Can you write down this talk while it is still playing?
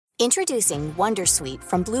Introducing Wondersuite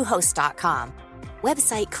from Bluehost.com.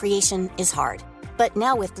 Website creation is hard, but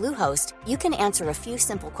now with Bluehost, you can answer a few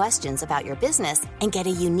simple questions about your business and get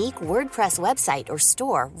a unique WordPress website or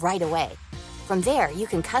store right away. From there, you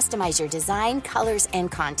can customize your design, colors,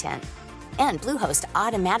 and content. And Bluehost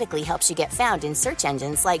automatically helps you get found in search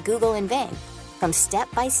engines like Google and Bing. From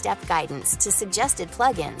step-by-step guidance to suggested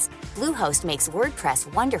plugins, Bluehost makes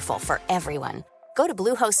WordPress wonderful for everyone. Go to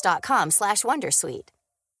bluehost.com/wondersuite.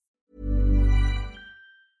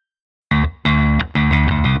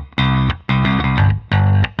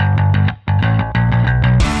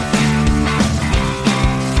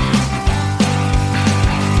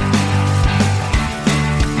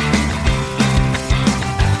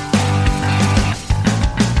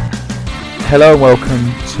 Hello and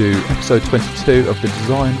welcome to episode 22 of the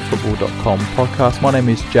designfootball.com podcast. My name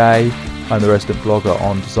is Jay. I'm the resident blogger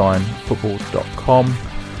on designfootball.com.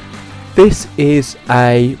 This is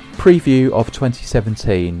a preview of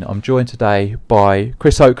 2017. I'm joined today by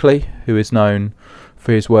Chris Oakley, who is known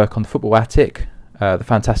for his work on the Football Attic, the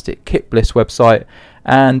fantastic Kit Bliss website,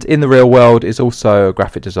 and in the real world is also a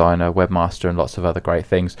graphic designer, webmaster, and lots of other great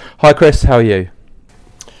things. Hi Chris, how are you?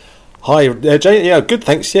 Hi, Jay. Yeah, good,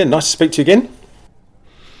 thanks. Yeah, nice to speak to you again.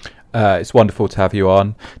 It's wonderful to have you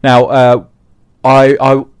on. Now,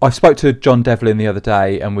 I spoke to John Devlin the other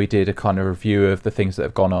day, and we did a kind of review of the things that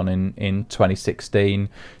have gone on in 2016.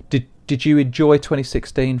 Did you enjoy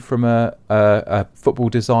 2016 from a football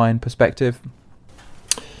design perspective?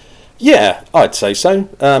 Yeah, I'd say so.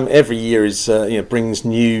 Every year is brings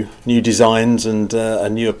new designs and a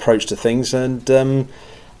new approach to things, and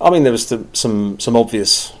I mean there was some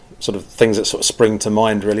obvious sort of things that sort of spring to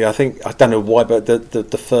mind. Really, I don't know why, but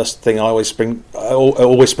the first thing always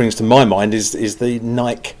springs to my mind is the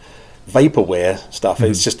Nike vaporware stuff.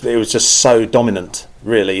 Mm-hmm. It was just so dominant,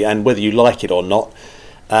 really, and whether you like it or not,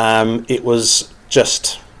 it was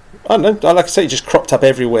just, I don't know, like I say, it just cropped up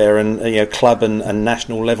everywhere, and club and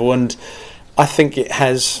national level, and I think it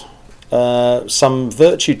has some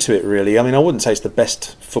virtue to it, really. I mean, I wouldn't say it's the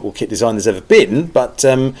best football kit design there's ever been, but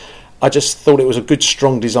I just thought it was a good,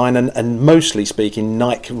 strong design, and mostly speaking,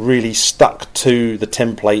 Nike really stuck to the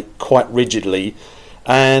template quite rigidly,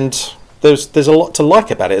 and there's a lot to like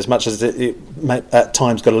about it. As much as it at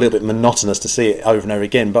times got a little bit monotonous to see it over and over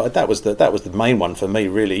again, but that was the main one for me,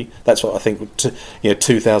 really. That's what I think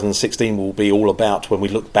 2016 will be all about when we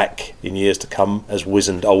look back in years to come as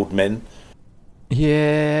wizened old men.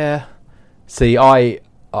 Yeah. See, I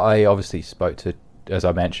obviously spoke to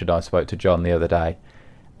John the other day.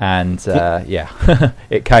 And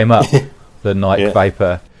it came up, the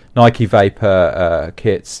Nike Vapor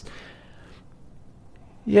kits.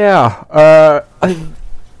 Yeah,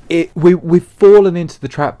 we've fallen into the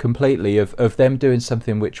trap completely of them doing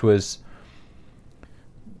something which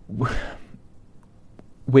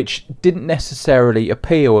didn't necessarily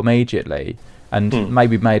appeal immediately, and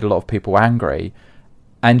maybe made a lot of people angry,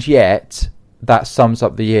 and yet that sums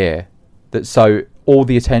up the year. So all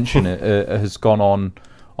the attention has gone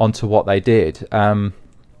onto what they did, and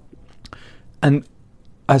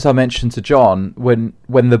as I mentioned to John, when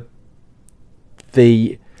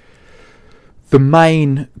the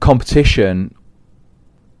main competition,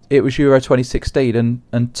 it was Euro 2016,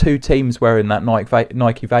 and two teams wearing that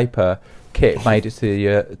Nike Vapor kit made it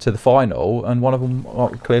to the final, and one of them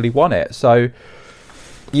clearly won it. So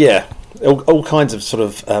yeah, all kinds of sort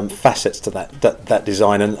of facets to that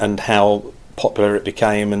design, and how popular it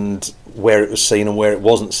became, and where it was seen and where it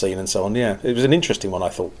wasn't seen, and so on. Yeah, it was an interesting one, I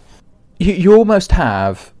thought. You almost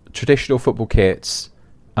have traditional football kits,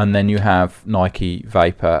 and then you have Nike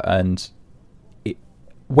Vapor, and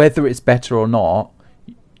whether it's better or not,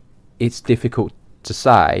 it's difficult to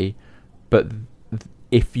say. But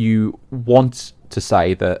if you want to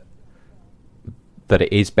say that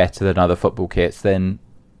it is better than other football kits, then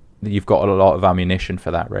you've got a lot of ammunition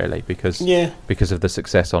for that, really, because of the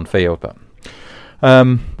success on field. But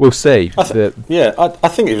we'll see. I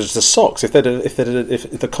think it was the socks. If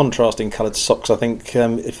the contrasting coloured socks, I think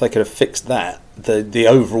if they could have fixed that, the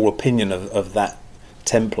overall opinion of that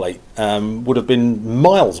template would have been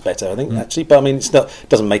miles better, I think, actually. But I mean, it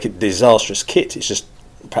doesn't make it a disastrous kit. It's just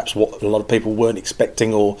perhaps what a lot of people weren't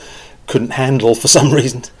expecting or couldn't handle for some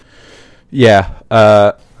reason. Yeah,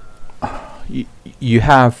 you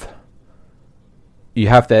have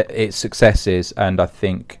its successes, and I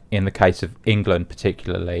think in the case of England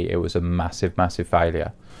particularly, it was a massive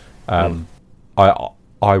failure. I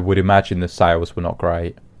would imagine the sales were not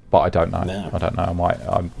great, but I don't know. No. I don't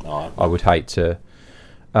know. I would hate to.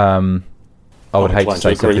 I would hate to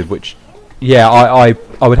say something which. Yeah, I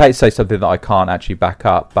would hate to say something that I can't actually back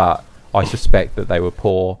up, but I suspect that they were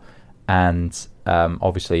poor, and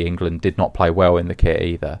obviously England did not play well in the kit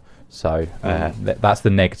either. So that's the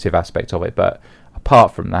negative aspect of it. But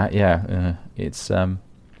apart from that, it's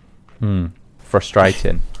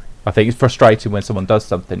frustrating. I think it's frustrating when someone does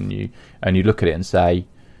something and you look at it and say,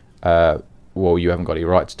 well, you haven't got any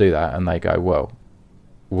right to do that, and they go, well,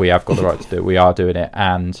 we have got the right to do it, we are doing it,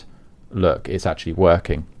 and look, it's actually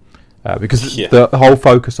working. Because the whole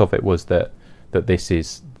focus of it was that this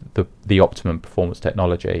is the optimum performance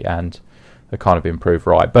technology, and they kind of improved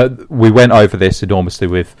right. But we went over this enormously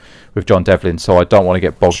with John Devlin, so I don't want to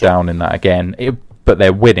get bogged down in that again. But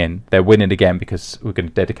they're winning again, because we're going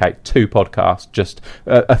to dedicate 2 podcasts, just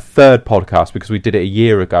a third podcast, because we did it a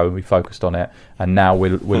year ago and we focused on it, and now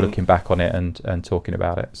we're looking back on it and talking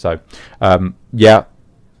about it. So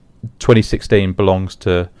 2016 belongs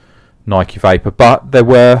to Nike Vapor, but there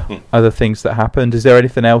were other things that happened. Is there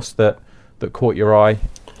anything else that caught your eye?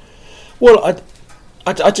 Well,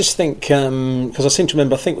 I just think, because I seem to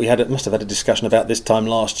remember, I think we must have had a discussion about this time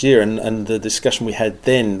last year, and the discussion we had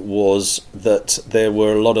then was that there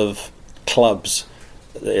were a lot of clubs,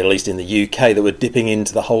 at least in the UK, that were dipping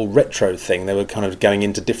into the whole retro thing. They were kind of going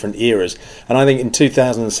into different eras, and I think in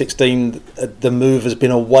 2016 the move has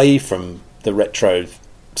been away from the retro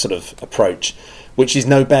sort of approach, which is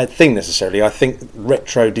no bad thing necessarily. I think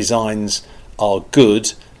retro designs are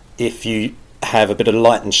good if you have a bit of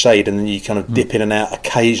light and shade, and then you kind of dip in and out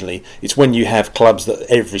occasionally. It's when you have clubs that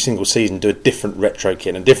every single season do a different retro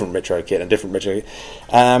kit and different retro kit and different retro kit.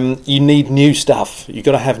 You need new stuff. You've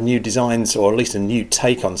got to have new designs, or at least a new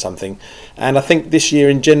take on something. And I think this year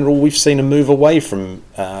in general we've seen a move away from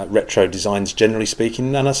retro designs, generally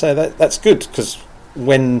speaking, and I say that's good, because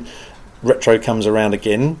when retro comes around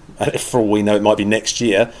again, for all we know it might be next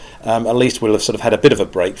year, at least we'll have sort of had a bit of a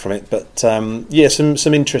break from it. But some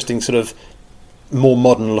interesting sort of more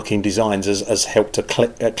modern looking designs has helped to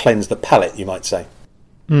cleanse the palette, you might say.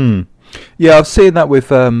 Yeah, I've seen that with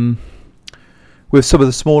some of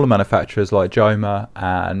the smaller manufacturers like Joma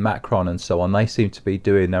and Macron and so on. They seem to be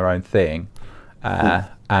doing their own thing.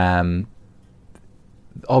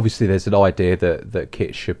 Obviously there's an idea that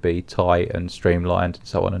kits should be tight and streamlined and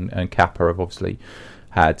so on, and Kappa have obviously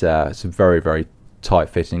had some very, very tight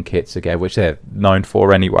fitting kits again, which they're known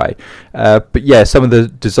for anyway. But yeah, some of the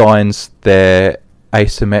designs, they're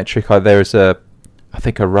asymmetric. There's I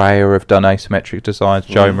think Araya have done asymmetric designs,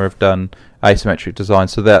 Joma have done asymmetric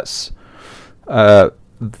designs, so that's that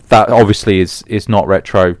obviously is not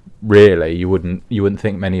retro really. You wouldn't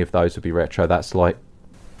think many of those would be retro. That's like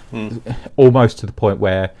almost to the point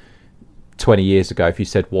where 20 years ago, if you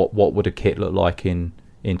said what would a kit look like in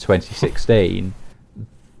 2016,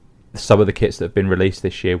 some of the kits that have been released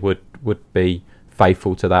this year would be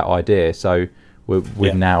faithful to that idea. So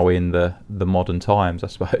we're now in the modern times, I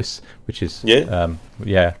suppose, which is a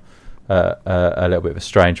little bit of a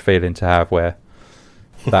strange feeling to have, where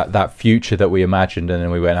that future that we imagined and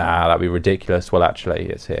then we went, that'd be ridiculous. Well, actually,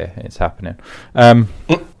 it's here, it's happening.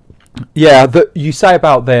 You say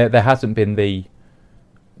about there hasn't been the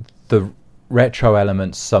retro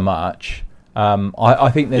elements so much. I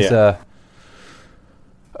think there's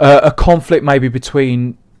a conflict maybe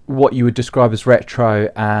between what you would describe as retro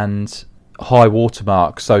and high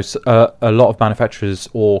watermark. So a lot of manufacturers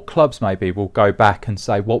or clubs maybe will go back and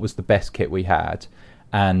say, what was the best kit we had,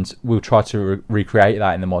 and we'll try to recreate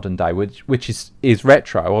that in the modern day, which is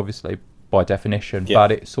retro obviously by definition,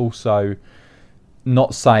 but it's also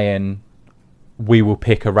not saying we will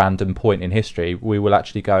pick a random point in history. We will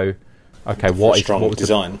actually go, okay, what was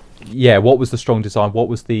design? What was the strong design? What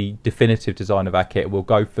was the definitive design of our kit? We'll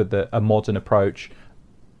go for a modern approach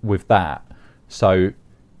with that. So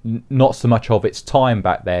not so much of its time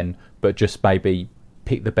back then, but just maybe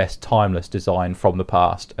pick the best timeless design from the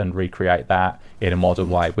past and recreate that in a modern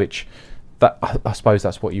way, which I suppose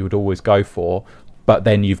that's what you would always go for. But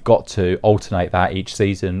then you've got to alternate that each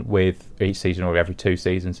season or every 2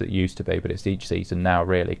 seasons it used to be, but it's each season now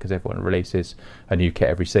really, because everyone releases a new kit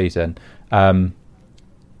every season. So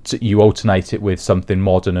you alternate it with something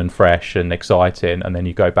modern and fresh and exciting, and then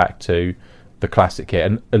you go back to the classic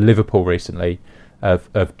kit. And Liverpool recently,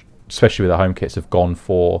 especially with the home kits, have gone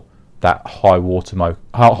for that high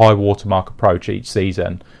watermark approach each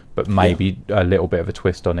season, but maybe a little bit of a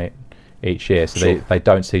twist on it each year. So they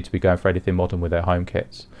don't seem to be going for anything modern with their home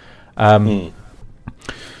kits. The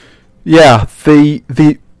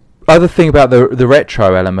other thing about the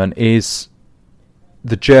retro element is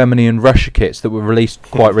the Germany and Russia kits that were released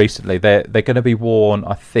quite recently. They're going to be worn,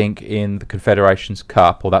 I think, in the Confederations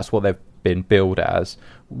Cup, or that's what they've been billed as.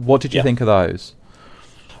 What did you think of those?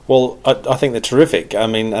 Well, I think they're terrific. I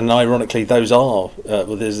mean, and ironically, those are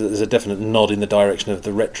there's a definite nod in the direction of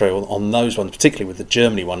the retro on those ones, particularly with the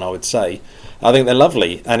Germany one. I would say, I think they're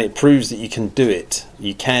lovely, and it proves that you can do it.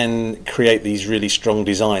 You can create these really strong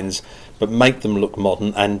designs, but make them look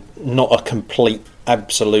modern and not a complete,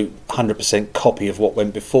 absolute 100% copy of what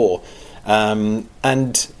went before. And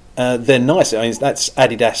they're nice. I mean, that's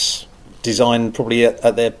Adidas design probably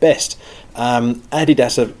at their best.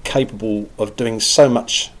 Adidas are capable of doing so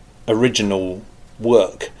much original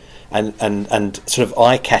work and sort of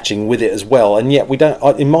eye-catching with it as well, and yet we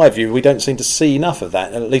don't, in my view, we don't seem to see enough of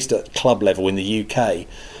that, at least at club level in the UK.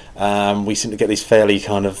 We seem to get these fairly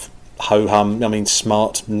kind of ho-hum, I mean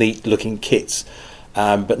smart, neat-looking kits,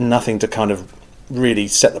 but nothing to kind of really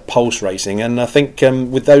set the pulse racing. And I think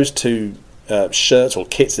with those two shirts or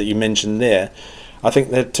kits that you mentioned there, I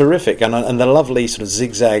think they're terrific, and the lovely sort of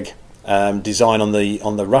zigzag design on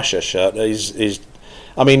the Russia shirt is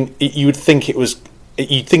I mean, you would think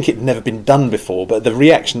you'd think it'd never been done before, but the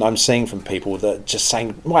reaction I'm seeing from people that are just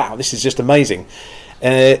saying, "Wow, this is just amazing."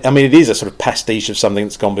 I mean, it is a sort of pastiche of something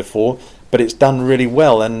that's gone before, but it's done really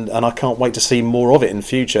well, and I can't wait to see more of it in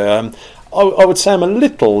future. I would say I'm a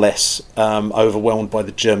little less overwhelmed by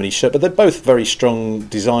the Germany shirt, but they're both very strong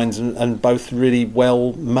designs and both really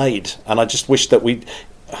well made. And I just wish that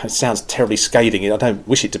it sounds terribly scathing, I don't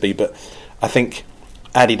wish it to be, but I think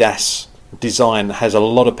Adidas design has a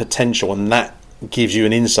lot of potential, and that gives you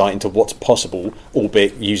an insight into what's possible,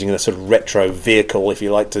 albeit using a sort of retro vehicle, if you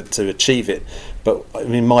like, to achieve it. But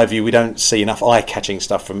in my view, we don't see enough eye-catching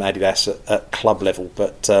stuff from Adidas at club level.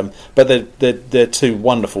 But they're two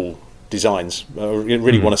wonderful designs. I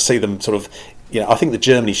really want to see them sort of. I think the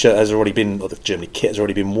Germany shirt has already been, or the Germany kit has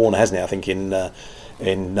already been worn, hasn't it? I think in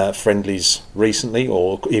friendlies recently,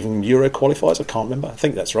 or even Euro qualifiers. I can't remember. I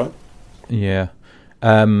think that's right. Yeah.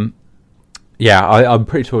 I'm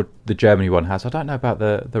pretty sure the Germany one has. I don't know about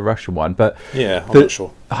the Russian one, but yeah, I'm not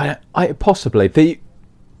sure. I possibly the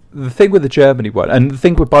thing with the Germany one, and the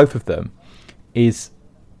thing with both of them, is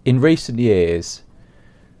in recent years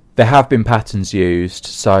there have been patterns used.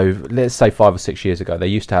 So let's say 5 or 6 years ago, there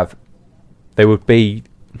would be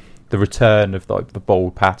the return of the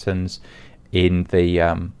bold patterns in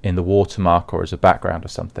the watermark or as a background or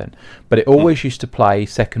something, but it always used to play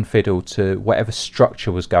second fiddle to whatever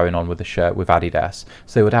structure was going on with the shirt with Adidas.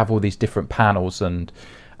 So they would have all these different panels, and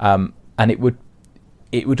it would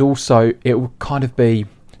kind of be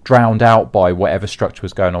drowned out by whatever structure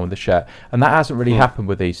was going on with the shirt, and that hasn't really happened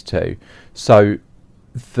with these two. So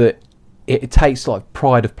it takes like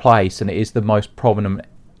pride of place, and it is the most prominent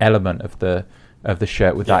element of the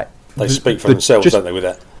shirt with that. They speak for themselves, don't they, with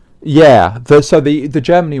that? Yeah, the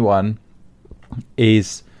Germany one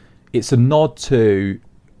it's a nod to,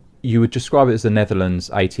 you would describe it as the Netherlands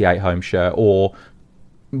 88 home shirt, or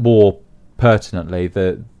more pertinently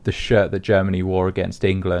the shirt that Germany wore against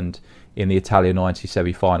England in the Italian 90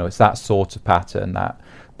 semi-final. It's that sort of pattern,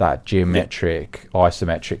 that geometric,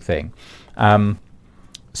 isometric thing.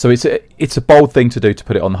 So it's a bold thing to do, to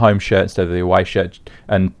put it on the home shirt instead of the away shirt,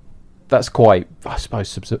 and that's quite, I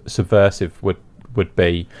suppose, subversive would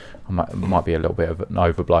be, might be a little bit of an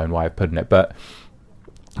overblown way of putting it, but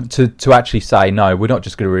to actually say, no, we're not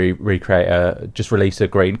just going to recreate just release a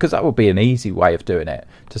green, because that would be an easy way of doing it,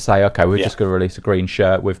 to say, okay, we're just going to release a green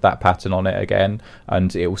shirt with that pattern on it again,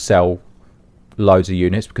 and it will sell loads of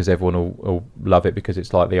units because everyone will love it because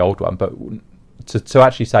it's like the old one. But to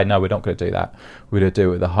actually say, no, we're not going to do that, we're going to do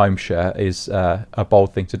it with a home shirt, is a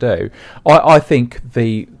bold thing to do. I think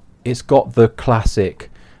it's got the classic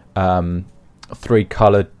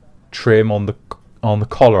 3-coloured trim on the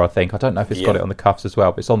collar. I don't know if it's got it on the cuffs as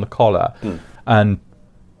well, but it's on the collar. And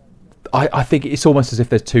I think it's almost as if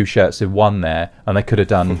there's two shirts in one there, and they could have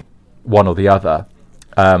done one or the other.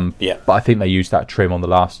 But I think they used that trim on the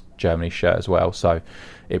last Germany shirt as well, so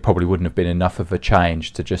it probably wouldn't have been enough of a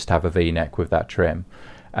change to just have a V-neck with that trim.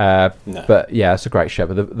 No. But yeah, it's a great shirt.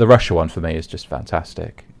 But the Russia one for me is just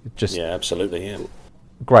fantastic. Absolutely, yeah.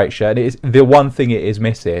 Great shirt. It is, the one thing it is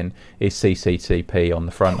missing is CCTP on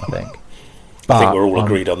the front, I think. But I think we're all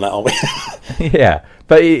agreed on that, aren't we? Yeah,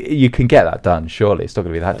 but you can get that done, surely. It's not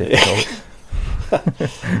going to be that difficult.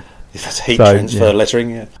 If that's heat transfer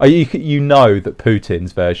lettering, yeah. You know that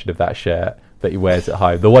Putin's version of that shirt that he wears at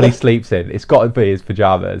home, the one he sleeps in, it's got to be his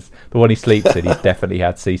pyjamas. The one he sleeps in, he's definitely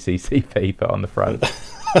had CCTP put on the front.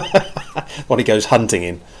 When he goes hunting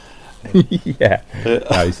in. Yeah.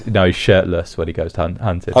 No, he's shirtless when he goes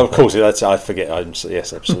hunting. Oh, of course, I forget.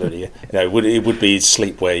 Yes, absolutely. Yeah. It would be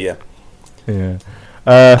sleepwear. Yeah.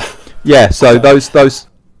 So those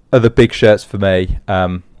are the big shirts for me.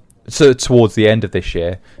 So towards the end of this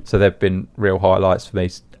year, so they've been real highlights for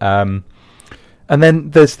me. And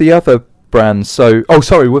then there's the other brands. So,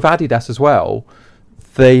 with Adidas as well,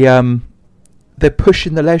 they're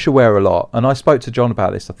pushing the leisure wear a lot. And I spoke to John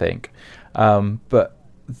about this, I think. But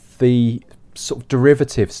the sort of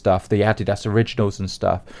derivative stuff, the Adidas Originals and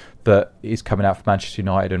stuff that is coming out from Manchester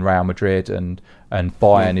United and Real Madrid and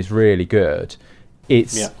Bayern is really good.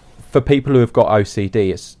 It's for people who have got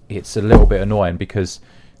OCD. It's a little bit annoying because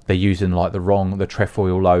they're using like the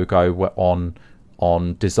trefoil logo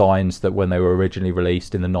on designs that when they were originally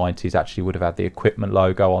released in the 90s actually would have had the equipment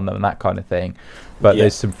logo on them and that kind of thing. But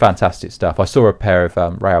there's some fantastic stuff. I saw a pair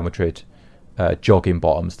of Real Madrid jogging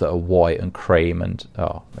bottoms that are white and cream, and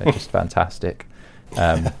they're just fantastic.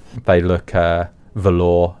 They look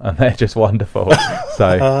velour and they're just wonderful.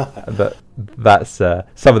 So that's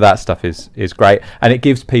some of that stuff is great, and it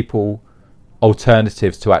gives people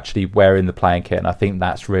alternatives to actually wearing the playing kit, and I think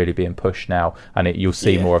that's really being pushed now, and you'll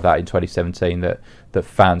see more of that in 2017, that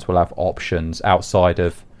fans will have options outside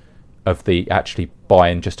of the actually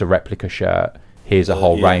buying just a replica shirt. Here's a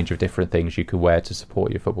whole range of different things you can wear to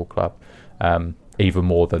support your football club, even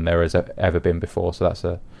more than there has ever been before. So that's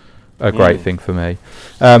a great thing for me.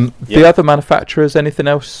 The other manufacturers, anything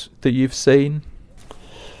else that you've seen?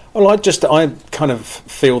 Well, I kind of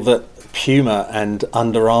feel that Puma and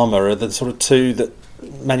Under Armour are the sort of two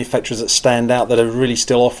manufacturers that stand out, that are really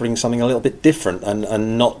still offering something a little bit different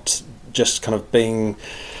and not just kind of being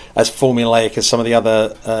as formulaic as some of the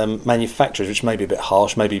other manufacturers, which may be a bit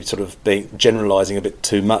harsh, maybe sort of being generalising a bit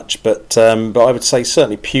too much. But I would say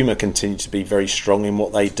certainly Puma continue to be very strong in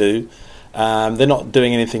what they do. They're not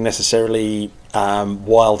doing anything necessarily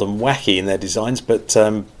wild and wacky in their designs, but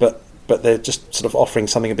they're just sort of offering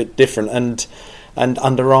something a bit different. And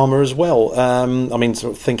Under Armour as well. I mean,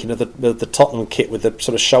 sort of thinking of the Tottenham kit with the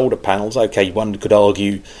sort of shoulder panels. Okay, one could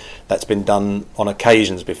argue that's been done on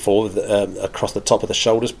occasions before across the top of the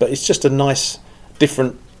shoulders, but it's just a nice,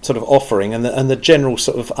 different sort of offering, and the general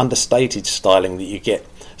sort of understated styling that you get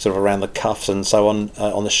sort of around the cuffs and so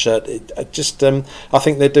on the shirt. I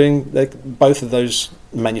think both of those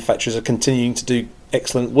manufacturers are continuing to do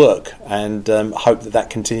excellent work, and hope that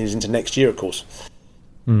continues into next year, of course.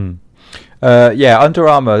 Under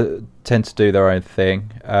Armour tend to do their own thing,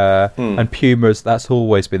 and Puma's, that's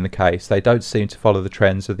always been the case. They don't seem to follow the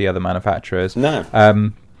trends of the other manufacturers. No.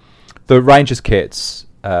 The Rangers kits,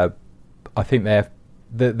 I think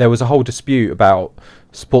there was a whole dispute about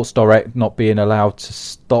Sports Direct not being allowed to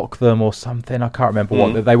stock them or something. I can't remember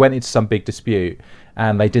what. They went into some big dispute,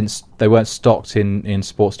 and they weren't stocked in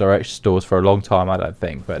Sports Direct stores for a long time, I don't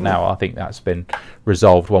think. But now I think that's been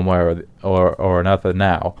resolved one way or another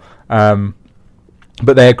now.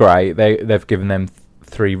 But they're great. They've given them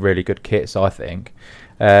 3 really good kits, I think.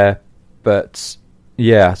 But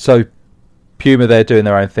yeah, so Puma, they're doing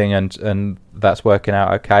their own thing, and that's working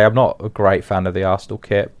out okay. I'm not a great fan of the Arsenal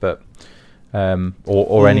kit, but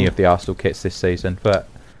or any of the Arsenal kits this season. But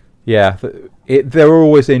yeah, they're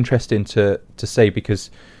always interesting to see, because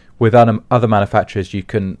with other manufacturers you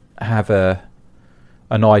can have an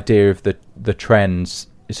idea of the trends.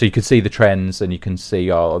 So you can see the trends, and you can see,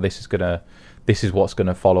 this is what's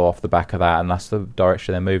gonna follow off the back of that, and that's the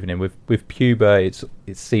direction they're moving in. With Puma, it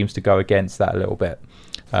seems to go against that a little bit.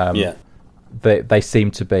 There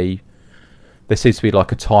seems to be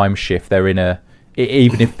like a time shift. They're in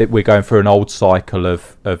even if we're going through an old cycle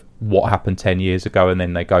of what happened 10 years ago, and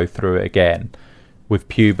then they go through it again. With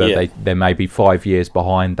Puma, they may be 5 years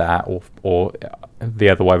behind that, or the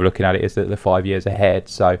other way of looking at it is that they're 5 years ahead.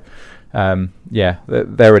 So.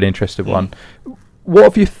 They're an interesting one. What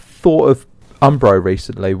have you thought of Umbro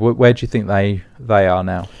recently? Where do you think they are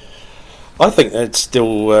now? I think it's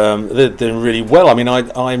still they're doing really well. I mean,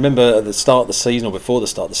 I remember at the start of the season, or before the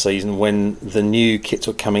start of the season, when the new kits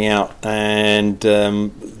were coming out, and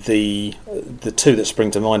the two that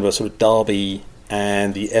spring to mind were sort of Derby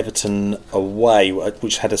and the Everton away,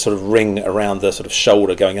 which had a sort of ring around the sort of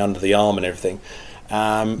shoulder going under the arm and everything.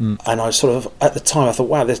 And I sort of, at the time, I thought,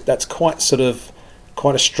 wow, that's quite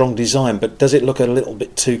a strong design, but does it look a little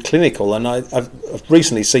bit too clinical? And I've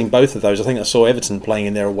recently seen both of those. I think I saw Everton playing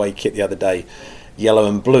in their away kit the other day, yellow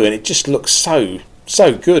and blue, and it just looks so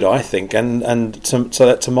good, I think. And so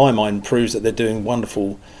that, to my mind, proves that they're doing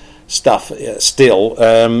wonderful stuff still.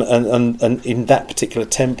 And in that particular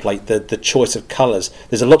template, the choice of colours,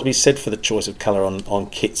 there's a lot to be said for the choice of colour on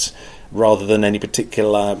kits, rather than any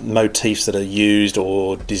particular motifs that are used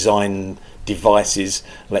or design devices,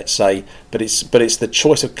 let's say. But it's the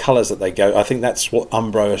choice of colours that they go. I think that's what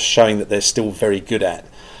Umbro are showing that they're still very good at.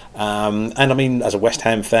 And I mean, as a West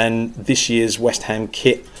Ham fan, this year's West Ham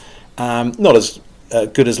kit, not as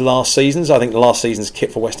good as last season's. I think last season's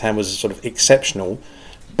kit for West Ham was sort of exceptional.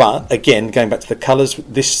 But again, going back to the colours,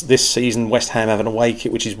 this season West Ham have an away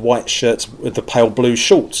kit which is white shirts with the pale blue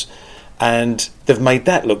shorts, and they've made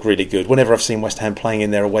that look really good. Whenever I've seen West Ham playing in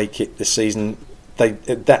their away kit this season,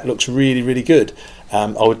 that looks really, really good. I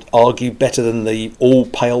would argue better than the all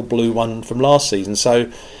pale blue one from last season.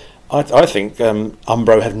 So I think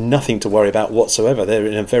Umbro have nothing to worry about whatsoever. They're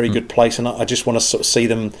in a very good place, and I just want to sort of see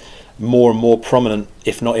them more and more prominent,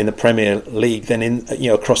 if not in the Premier League, then in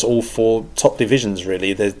across all 4 top divisions.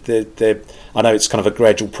 Really, they're I know it's kind of a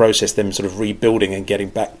gradual process, them sort of rebuilding and getting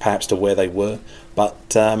back perhaps to where they were,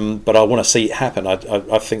 but I want to see it happen.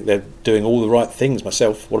 I think they're doing all the right things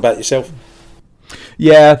myself. What about yourself?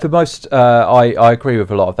 Yeah, for most, I agree with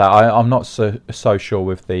a lot of that. I'm not so sure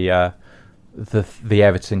with the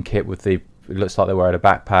Everton kit with it looks like they're wearing a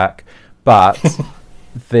backpack, but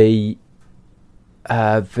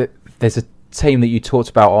there's a team that you talked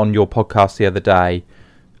about on your podcast the other day.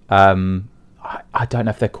 I don't know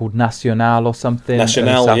if they're called Nacional or something.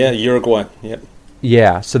 Nacional, yeah, Uruguay. Yep.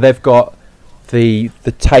 Yeah, so they've got the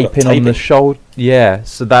taping on the shoulder. Yeah,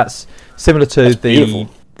 so that's similar to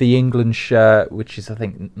the England shirt, which is I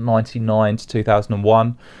think 99 to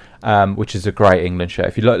 2001, which is a great England shirt.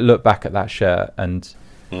 If you look back at that shirt, and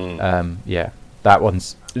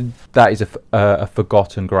that is a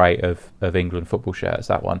forgotten great of England football shirts.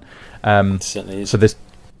 That one, it certainly is. So there's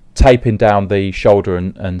taping down the shoulder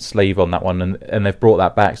and sleeve on that one, and they've brought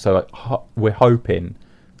that back. So we're hoping.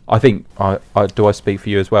 I think do I speak for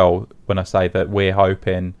you as well when I say that we're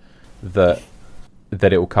hoping that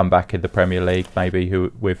it will come back in the Premier League, maybe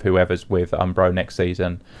with whoever's with Umbro next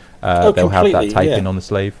season. They'll have that taping on the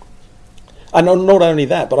sleeve. And not only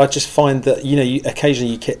that, but I just find that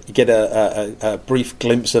occasionally you get a brief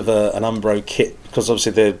glimpse of an Umbro kit, because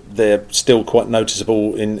obviously they're still quite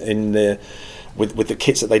noticeable in the with the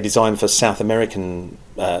kits that they design for South American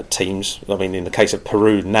teams. I mean, in the case of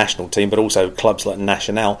Peru national team, but also clubs like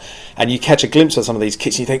Nacional, and you catch a glimpse of some of these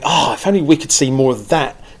kits, and you think, if only we could see more of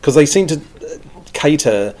that, because they seem to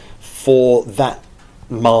cater for that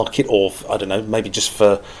market, or I don't know, maybe just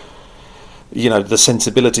for the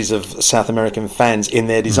sensibilities of South American fans in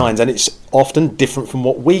their designs, and it's often different from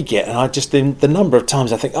what we get. And I just, in the number of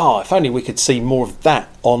times I think, if only we could see more of that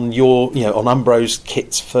on on Umbro's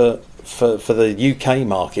kits for the UK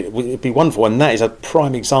market, it'd be wonderful. And that is a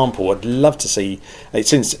prime example. I'd love to see it,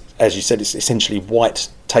 since, as you said, it's essentially white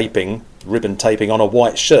taping, ribbon taping on a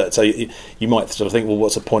white shirt. So you might sort of think, well,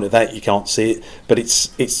 what's the point of that? You can't see it, but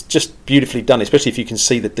it's just beautifully done, especially if you can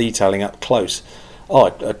see the detailing up close.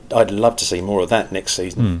 I'd love to see more of that next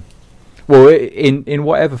season. Well, in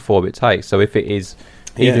whatever form it takes. So if it is,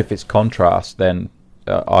 even if it's contrast, then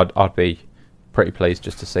I'd be pretty pleased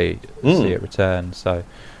just to see it return. So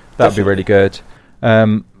that'd be really good.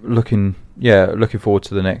 Looking forward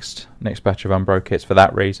to the next batch of Umbro kits for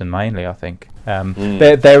that reason mainly. I think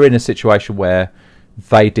they're in a situation where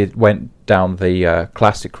they went down the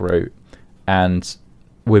classic route, and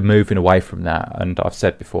we're moving away from that. And I've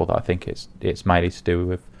said before that I think it's mainly to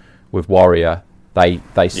do with Warrior.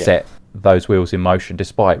 They set those wheels in motion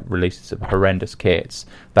despite releasing some horrendous kits.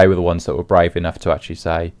 They were the ones that were brave enough to actually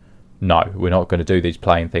say, no, we're not going to do these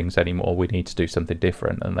plain things anymore. We need to do something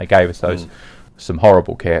different. And they gave us some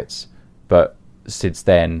horrible kits. But since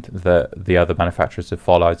then, the other manufacturers have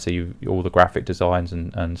followed. So all the graphic designs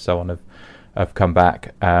and so on have come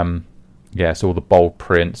back. So all the bold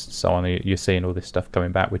prints and so on. You're seeing all this stuff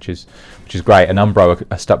coming back, which is great. And Umbro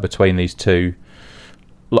are stuck between these two.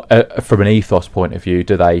 From an ethos point of view,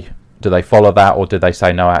 do they follow that, or do they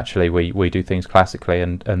say no? Actually, we do things classically,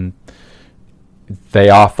 and they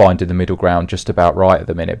are finding the middle ground just about right at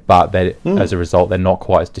the minute. But as a result, they're not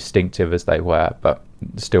quite as distinctive as they were, but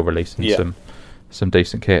still releasing some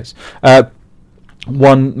decent kits.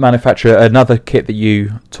 One manufacturer, another kit that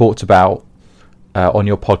you talked about on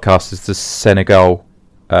your podcast, is the Senegal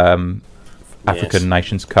African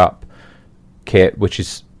Nations Cup kit, which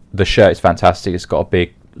is, the shirt is fantastic. It's got a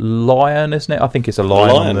big lion, isn't it? I think it's a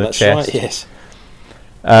lion on the chest. Right, yes.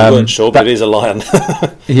 I weren't sure, but it is a lion.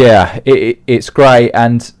 Yeah, it's great,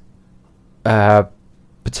 and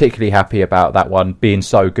particularly happy about that one being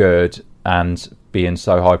so good and being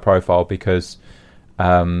so high profile, because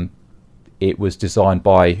it was designed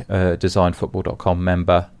by a designfootball.com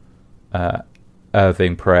member,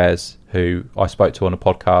 Irving Perez, who I spoke to on a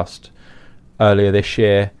podcast earlier this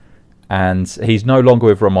year, and he's no longer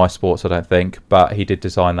with Run My Sports, I don't think, but he did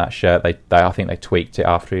design that shirt. I think they tweaked it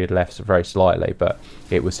after he had left very slightly, but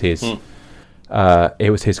it was his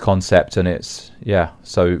concept, and it's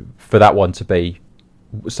so for that one to be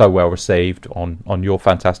so well received on your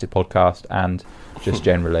fantastic podcast and just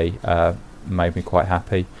generally made me quite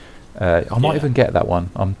happy. I might even get that one.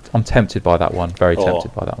 I'm tempted by that one. Very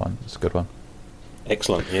tempted by that one. It's a good one.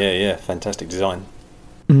 Excellent. Yeah. Fantastic design.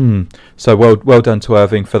 So well done to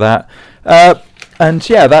Irving for that. And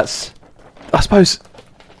yeah, that's, I suppose,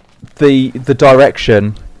 the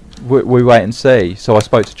direction we wait and see. So I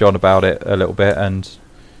spoke to John about it a little bit, and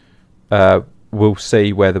we'll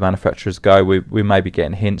see where the manufacturers go. We may be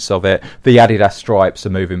getting hints of it. The Adidas stripes are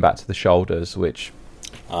moving back to the shoulders, which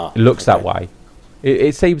looks that way.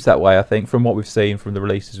 It seems that way, I think, from what we've seen, from the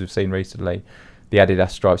releases we've seen recently. The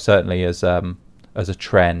Adidas stripes certainly as a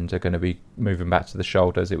trend are going to be moving back to the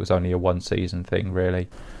shoulders. It was only a one-season thing, really.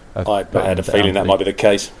 I had a feeling that might be the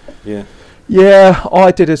case. Yeah,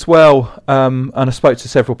 I did as well. And I spoke to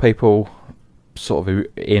several people sort of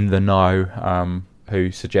in the know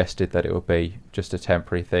who suggested that it would be just a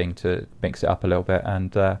temporary thing to mix it up a little bit.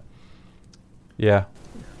 And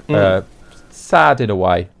sad in a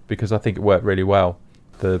way, because I think it worked really well.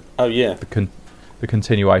 The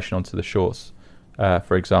continuation onto the shorts,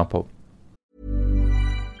 for example.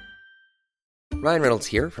 Ryan Reynolds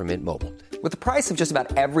here from Mint Mobile. With the price of just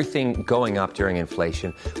about everything going up during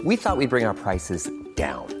inflation, we thought we'd bring our prices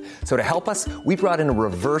down. So to help us, we brought in a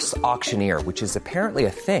reverse auctioneer, which is apparently a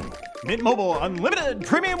thing. Mint Mobile Unlimited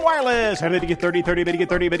Premium Wireless. How to get 30, 30, bit to get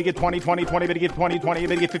 30, bit to get 20, 20, 20, bit to get 20, 20,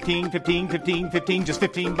 bit to get 15, 15, 15, 15, just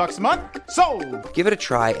 $15 a month? Sold! Give it a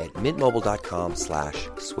try at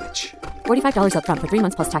mintmobile.com/switch. $45 up front for 3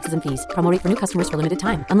 months plus taxes and fees. Promo rate for new customers for limited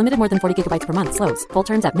time. Unlimited more than 40 gigabytes per month. Slows full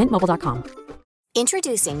terms at mintmobile.com.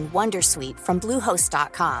 Introducing Wondersuite from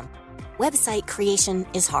Bluehost.com. Website creation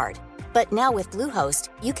is hard, but now with Bluehost,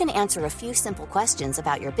 you can answer a few simple questions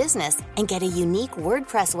about your business and get a unique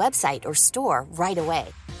WordPress website or store right away.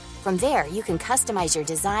 From there, you can customize your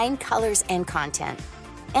design, colors, and content.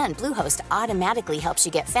 And Bluehost automatically helps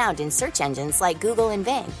you get found in search engines like Google and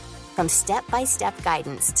Bing. From step-by-step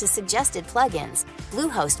guidance to suggested plugins,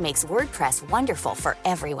 Bluehost makes WordPress wonderful for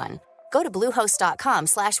everyone. Go to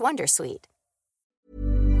bluehost.com/wondersuite.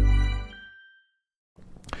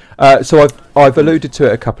 So I've alluded to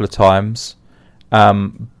it a couple of times,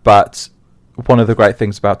 but one of the great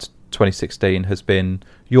things about 2016 has been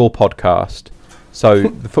your podcast. So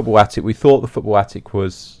the Football Attic, we thought the Football Attic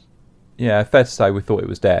was, fair to say we thought it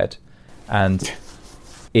was dead, and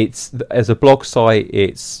it's, as a blog site,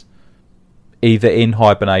 it's either in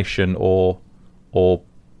hibernation or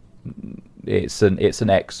it's an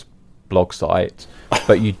ex-blog site.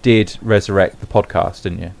 But you did resurrect the podcast,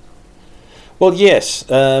 didn't you? Well, yes.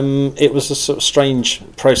 It was a sort of strange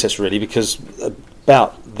process, really, because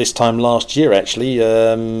about this time last year, actually,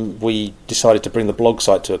 we decided to bring the blog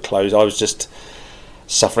site to a close. I was just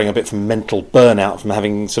suffering a bit from mental burnout from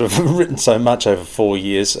having sort of written so much over 4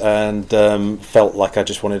 years, and felt like I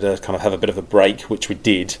just wanted to kind of have a bit of a break, which we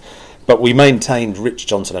did. But we maintained, Rich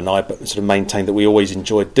Johnson and I, sort of maintained that we always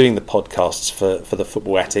enjoyed doing the podcasts for the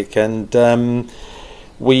Football Attic, and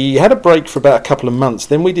we had a break for about a couple of months.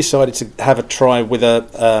 Then we decided to have a try with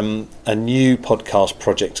a new podcast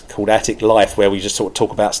project called Attic Life, where we just sort of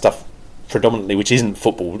talk about stuff predominantly which isn't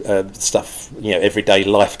football stuff, everyday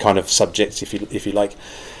life kind of subjects, if you like.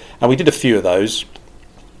 And we did a few of those,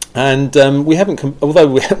 and we haven't, although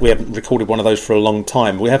we haven't recorded one of those for a long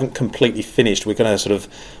time, we haven't completely finished. We're going to sort of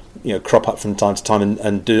crop up from time to time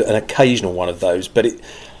and do an occasional one of those, but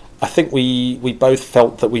I think we both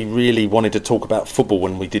felt that we really wanted to talk about football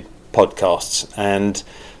when we did podcasts, and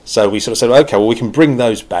so we sort of said, okay, well, we can bring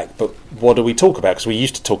those back, but what do we talk about? Because we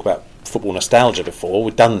used to talk about football nostalgia before.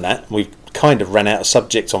 We've done that. We've kind of ran out of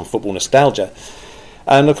subjects on football nostalgia,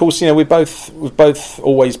 and of course, we've both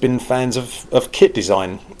always been fans of kit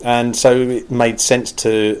design, and so it made sense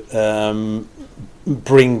to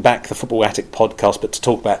bring back the Football Attic podcast, but to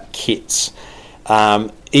talk about kits.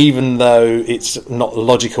 Even though it's not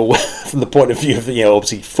logical from the point of view of,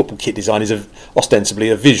 obviously football kit design is ostensibly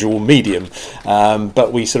a visual medium,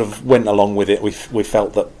 but we sort of went along with it. We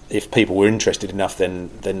felt that if people were interested enough, then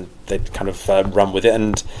they'd kind of run with it,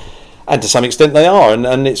 and to some extent they are,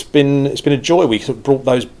 and it's been a joy. We sort of brought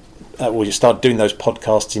those. We started doing those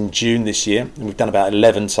podcasts in June this year, and we've done about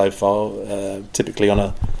 11 so far, typically on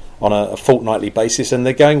a fortnightly basis, and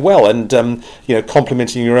they're going well, and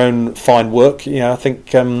complementing your own fine work, I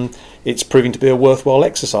think it's proving to be a worthwhile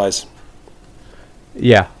exercise.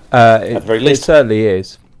 At the very least. It certainly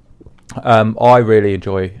is. I really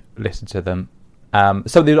enjoy listening to them.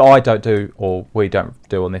 Something that I don't do, or we don't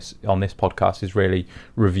do on this podcast, is really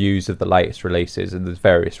reviews of the latest releases, and there's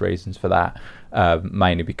various reasons for that.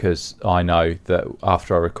 Mainly because I know that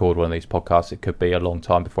after I record one of these podcasts, it could be a long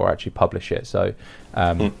time before I actually publish it. So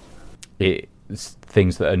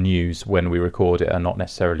things that are news when we record it are not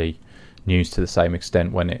necessarily news to the same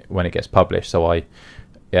extent when it gets published. So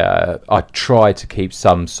I try to keep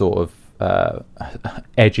some sort of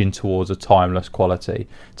edging towards a timeless quality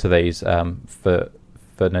to these for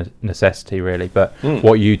necessity, really. But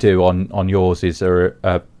what you do on yours is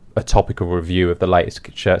a topical review of the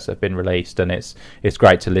latest shirts that have been released, and it's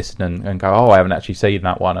great to listen and go, I haven't actually seen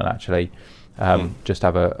that one, and actually just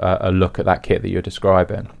have a look at that kit that you're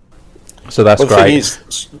describing. So that's great. The thing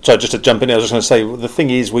is, so just to jump in, I was just going to say, the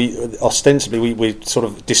thing is, we're sort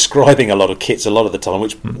of describing a lot of kits a lot of the time,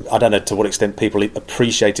 which I don't know to what extent people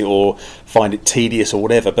appreciate it or find it tedious or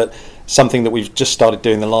whatever. But something that we've just started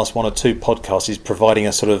doing the last one or two podcasts is providing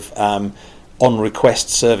a sort of on request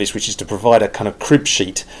service, which is to provide a kind of crib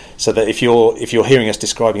sheet, so that if you're hearing us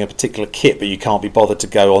describing a particular kit but you can't be bothered to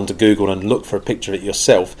go onto Google and look for a picture of it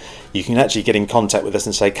yourself, you can actually get in contact with us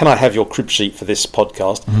and say, can I have your crib sheet for this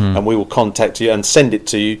podcast? And we will contact you and send it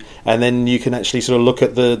to you, and then you can actually sort of look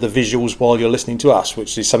at the visuals while you're listening to us,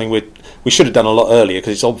 which is something we should have done a lot earlier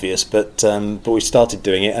because it's obvious, but we started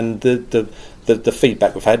doing it, and the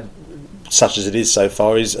feedback we've had, such as it is so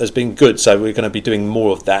far, has been good. So we're going to be doing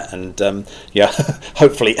more of that, and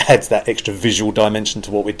hopefully it adds that extra visual dimension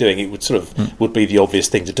to what we're doing. It would sort of would be the obvious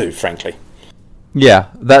thing to do, frankly. Yeah,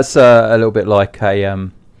 that's a little bit like a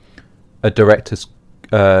director's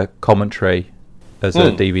commentary as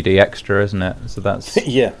a DVD extra, isn't it? So that's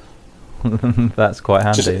yeah, that's quite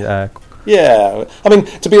handy. Yeah, I mean,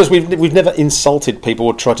 to be honest, we've never insulted people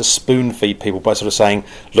or tried to spoon feed people by sort of saying,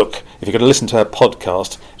 look, if you're going to listen to our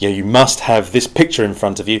podcast, you must have this picture in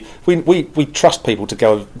front of you. We trust people to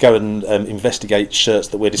go and investigate shirts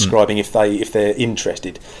that we're describing if they're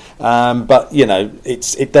interested. But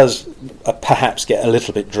it does perhaps get a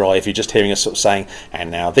little bit dry if you're just hearing us sort of saying,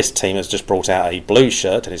 and now this team has just brought out a blue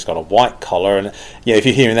shirt and it's got a white collar, and if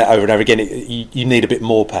you're hearing that over and over again, you need a bit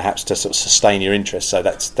more perhaps to sort of sustain your interest. So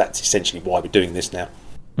that's essentially why we're doing this now.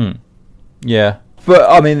 Yeah, but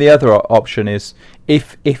I mean the other option is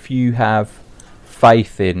if you have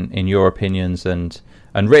faith in your opinions, and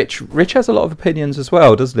Rich has a lot of opinions as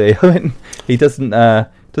well, doesn't he? I mean, he doesn't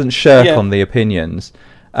shirk on the opinions.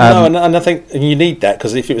 No, and I think you need that,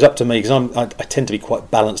 because if it was up to me, because I tend to be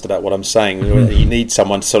quite balanced about what I'm saying, you need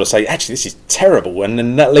someone to sort of say, actually, this is terrible, and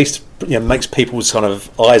then that at least makes people's kind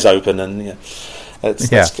of eyes open, and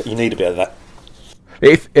you need a bit of that.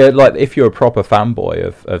 If you're a proper fanboy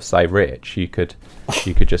of say Rich, you could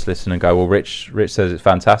just listen and go, well, Rich says it's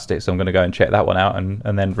fantastic, so I'm going to go and check that one out,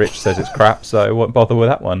 and then Rich says it's crap, so I won't bother with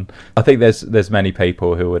that one. I think there's many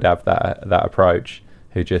people who would have that approach,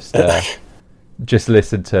 who just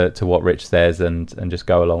listen to what Rich says and just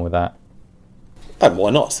go along with that. And why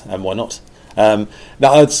not? Now,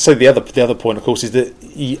 I'd say the other point, of course, is that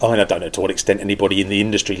I don't know to what extent anybody in the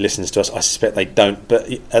industry listens to us. I suspect they don't, but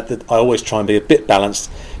I always try and be a bit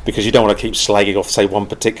balanced, because you don't want to keep slagging off, say,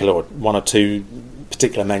 one or two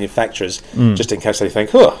particular manufacturers, just in case they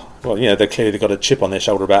think, they've got a chip on their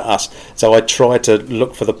shoulder about us. So I try to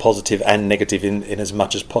look for the positive and negative in as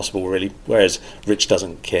much as possible, really. Whereas Rich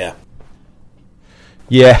doesn't care.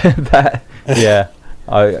 Yeah, that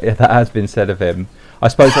has been said of him. I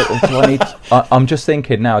suppose, I'm just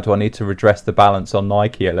thinking now, do I need to redress the balance on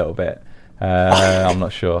Nike a little bit? I'm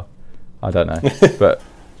not sure. I don't know. But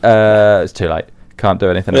it's too late. Can't do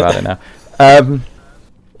anything about it now.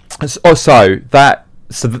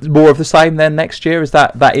 So more of the same then next year?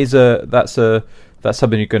 That's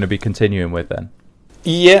something you're going to be continuing with then?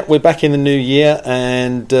 Yeah, we're back in the new year,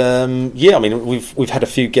 and I mean, we've had a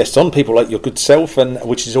few guests on, people like your good self, and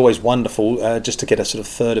which is always wonderful, just to get a sort of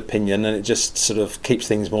third opinion, and it just sort of keeps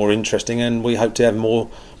things more interesting. And we hope to have more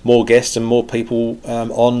guests and more people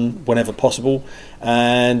on whenever possible.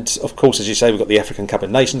 And of course, as you say, we've got the African Cup of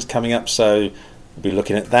Nations coming up, so we'll be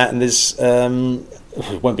looking at that. And there's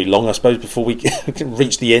it won't be long, I suppose, before we can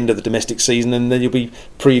reach the end of the domestic season, and then you'll be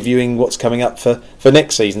previewing what's coming up for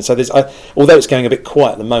next season. So although it's going a bit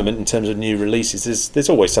quiet at the moment in terms of new releases, there's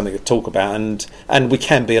always something to talk about, and we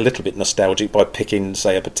can be a little bit nostalgic by picking,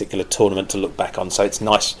 say, a particular tournament to look back on. So it's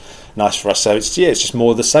nice for us. So it's just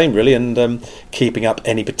more of the same, really, and keeping up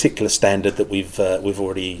any particular standard that we've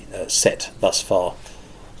already set thus far.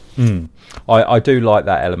 I do like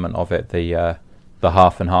that element of it, the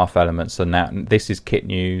half and half elements. So now this is kit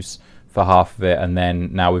news for half of it, and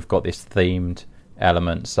then now we've got this themed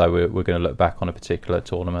element. So we're going to look back on a particular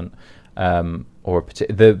tournament, or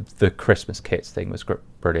the Christmas kits thing was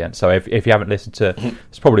brilliant. So if you haven't listened to,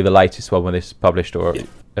 it's probably the latest one when this is published, or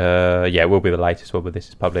it will be the latest one when this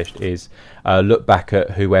is published. Is look back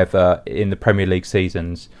at whoever in the Premier League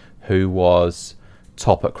seasons who was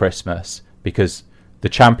top at Christmas, because the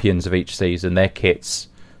champions of each season, their kits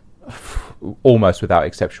almost without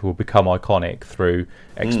exception, will become iconic through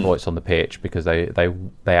exploits on the pitch because they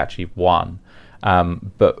actually won.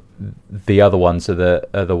 But the other ones are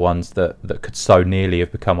the ones that could so nearly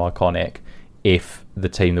have become iconic if the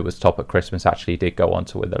team that was top at Christmas actually did go on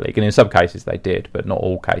to win the league. And in some cases they did, but not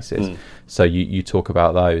all cases. So you talk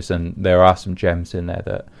about those, and there are some gems in there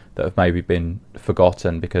that have maybe been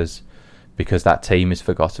forgotten because that team is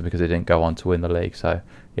forgotten because they didn't go on to win the league. So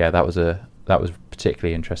yeah, that was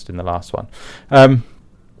particularly interesting, the last one.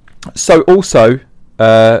 So also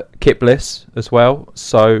Kit Bliss as well.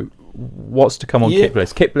 So what's to come on Kit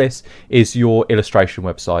Bliss? Kit Bliss is your illustration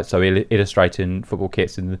website, so illustrating football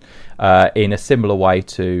kits in a similar way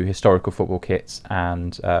to historical football kits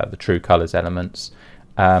and the true colours elements.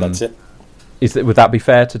 That's it. Would that be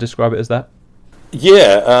fair to describe it as that?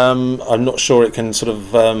 Yeah, I'm not sure it can sort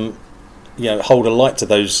of hold a light to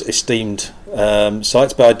those esteemed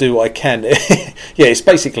sites, but I do what I can. Yeah, it's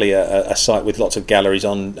basically a site with lots of galleries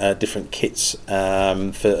on different kits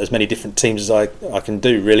for as many different teams as I can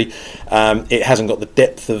do, really. It hasn't got the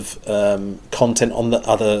depth of content on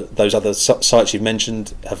those other sites you've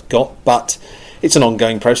mentioned have got, but it's an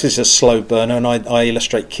ongoing process. It's a slow burner, and I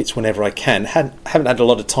illustrate kits whenever I can. Haven't had a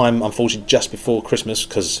lot of time, unfortunately, just before Christmas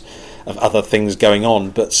because of other things going on,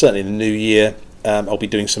 but certainly in the new year I'll be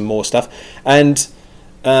doing some more stuff. And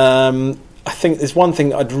I think there's one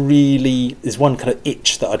kind of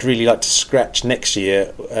itch that I'd really like to scratch next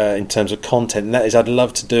year in terms of content, and that is I'd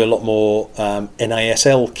love to do a lot more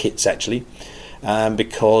NASL kits, actually,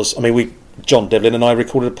 because John Devlin and I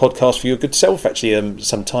recorded a podcast for Your Good Self actually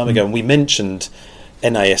some time ago, and we mentioned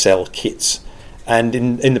NASL kits, and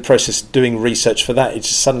in the process of doing research for that, it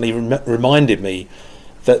just suddenly reminded me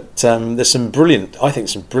that there's some brilliant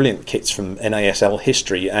kits from NASL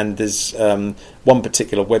history, and there's one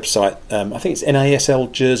particular website, I think it's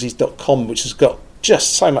nasljerseys.com, which has got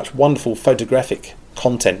just so much wonderful photographic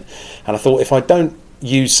content, and I thought if I don't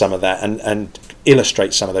use some of that and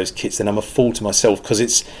illustrate some of those kits, then I'm a fool to myself,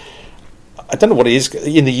 because I don't know what it is.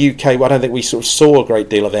 In the UK, I don't think we sort of saw a great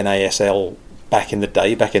deal of NASL back in the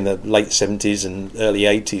day, back in the late 70s and early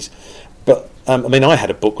 80s. But, I had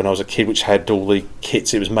a book when I was a kid which had all the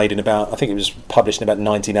kits. It was made I think it was published in about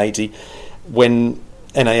 1980, when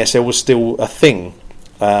NASL was still a thing.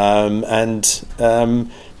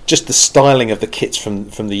 Just the styling of the kits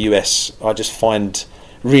from the US, I just find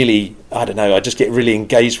really, I don't know, I just get really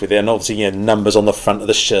engaged with it. And obviously, numbers on the front of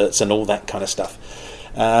the shirts and all that kind of stuff.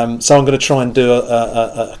 So I'm going to try and do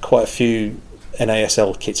quite a few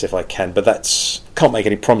NASL kits if I can, but can't make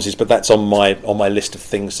any promises. But that's on my list of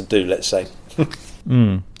things to do. Let's say.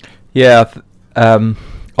 Yeah,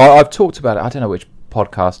 I've talked about it. I don't know which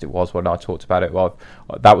podcast it was when I talked about it. Well,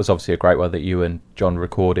 that was obviously a great one that you and John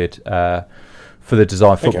recorded for the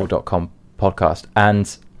designfootball.com podcast,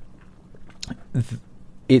 and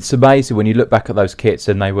it's amazing when you look back at those kits,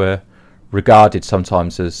 and they were regarded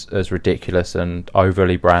sometimes as ridiculous and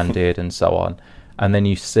overly branded and so on, and then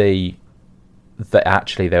you see that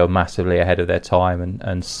actually they were massively ahead of their time,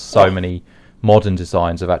 and so many modern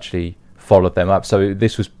designs have actually followed them up. So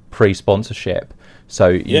this was pre-sponsorship, so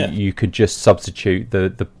you could just substitute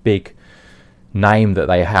the big name that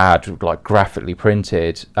they had, like graphically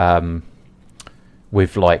printed,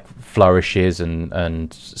 with like flourishes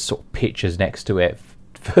and sort of pictures next to it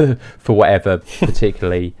for whatever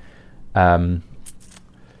particularly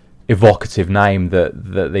evocative name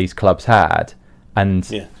that these clubs had,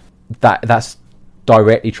 and that's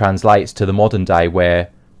directly translates to the modern day, where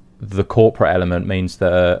the corporate element means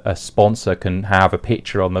that a sponsor can have a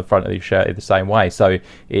picture on the front of your shirt in the same way. So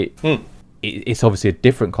it's obviously a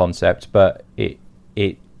different concept, but it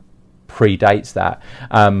predates that.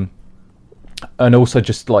 And also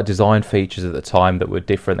just like design features at the time that were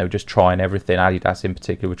different. They were just trying everything. Adidas in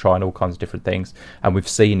particular were trying all kinds of different things, and we've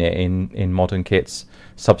seen it in modern kits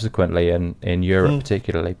subsequently, and in Europe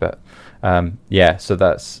particularly. But so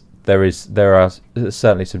there are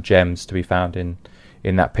certainly some gems to be found in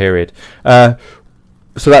that period. So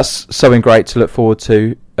that's something great to look forward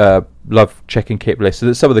to. Love checking Kit Bliss.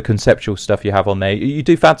 So some of the conceptual stuff you have on there. You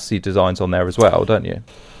do fantasy designs on there as well, don't you?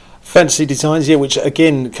 Fantasy designs, which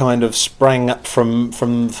again kind of sprang up from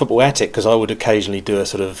Football Attic, because I would occasionally do a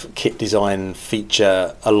sort of kit design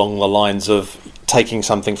feature along the lines of taking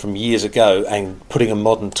something from years ago and putting a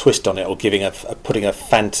modern twist on it, or putting a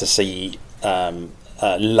fantasy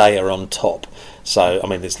layer on top. So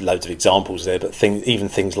there's loads of examples there, but even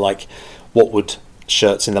things like, what would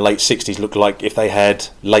shirts in the late 60s look like if they had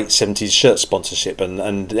late 70s shirt sponsorship,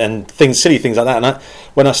 and silly things like that. And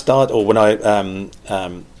when I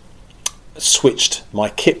switched my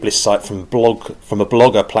Kitbliss site from a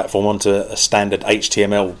Blogger platform onto a standard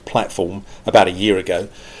HTML platform about a year ago,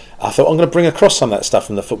 I thought I'm going to bring across some of that stuff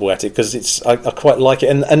from the Football Attic because I quite like it,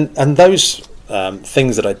 and those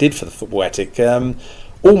things that I did for the Football Attic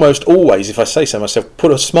almost always, if I say so myself,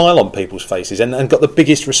 put a smile on people's faces and got the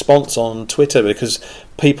biggest response on Twitter because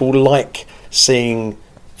people like seeing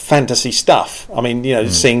fantasy stuff. I mean,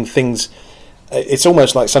 seeing things. It's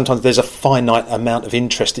almost like sometimes there's a finite amount of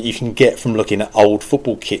interest that you can get from looking at old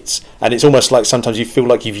football kits, and it's almost like sometimes you feel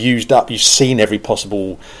like you've seen every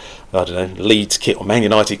possible, I don't know, Leeds kit or Man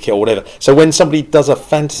United kit or whatever. So when somebody does a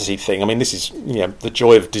fantasy thing, I mean, this is the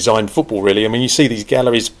joy of design football, really. I mean, you see these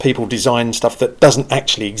galleries, people design stuff that doesn't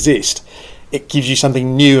actually exist. It gives you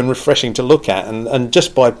something new and refreshing to look at, and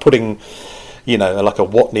just by putting, like a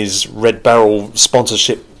Watney's Red Barrel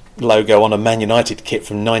sponsorship logo on a Man United kit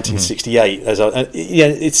from 1968,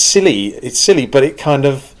 it's silly, but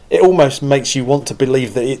it almost makes you want to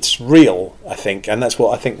believe that it's real, I think, and that's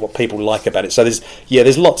what people like about it. So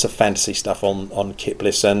there's lots of fantasy stuff on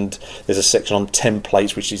Kitbliss, and there's a section on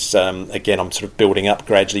templates, which is again, I'm sort of building up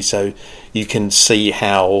gradually, so you can see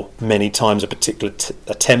how many times a particular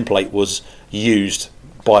a template was used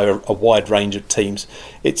by a wide range of teams.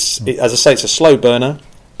 As I say, it's a slow burner,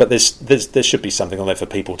 but there should be something on there for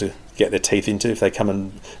people to get their teeth into if they come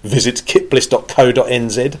and visit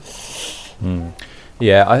kitbliss.co.nz.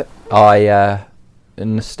 Yeah, I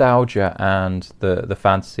nostalgia and the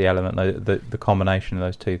fantasy element, the combination of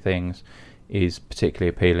those two things is particularly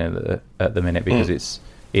appealing at the minute because it's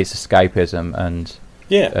escapism, and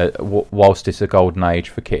whilst it's a golden age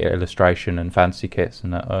for kit illustration and fantasy kits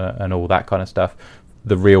and all that kind of stuff,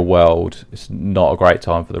 the real world is not a great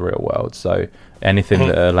time for the real world. So anything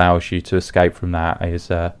that allows you to escape from that is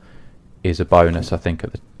a bonus, I think,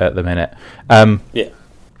 at the minute.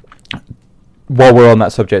 While we're on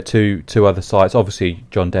that subject, two other sites, obviously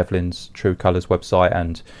John Devlin's True Colours website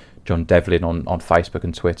and John Devlin on Facebook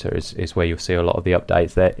and Twitter is where you'll see a lot of the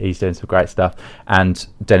updates there. He's doing some great stuff. And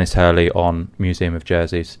Dennis Hurley on Museum of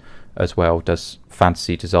Jerseys as well does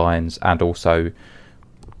fantasy designs and also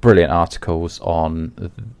brilliant articles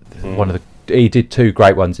on he did two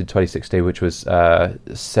great ones in 2016, which was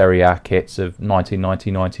Serie A kits of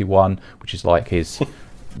 1990-91, which is like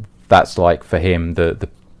that's like for him the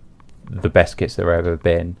best kits there have ever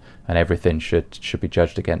been, and everything should be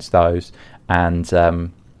judged against those, and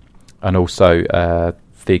also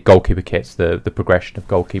the goalkeeper kits, the progression of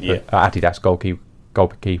Adidas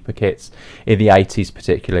goalkeeper kits in the 80s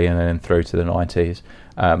particularly, and then through to the 90s.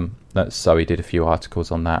 So he did a few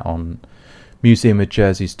articles on that on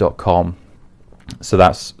museumofjerseys.com. So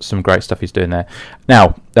that's some great stuff he's doing there.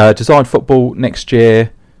 Now, Design Football next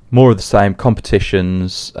year, more of the same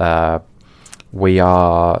competitions. There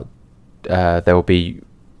will be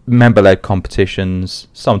member-led competitions.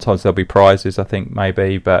 Sometimes there'll be prizes, I think,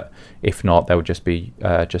 maybe, but if not, they'll just be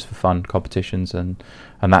just for fun competitions, and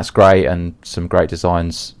that's great, and some great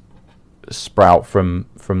designs sprout from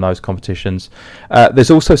those competitions.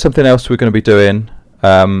 There's also something else we're going to be doing.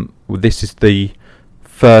 This is the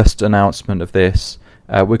first announcement of this.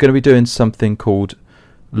 We're going to be doing something called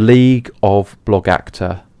League of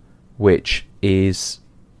Blogacta, which is,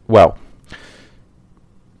 well,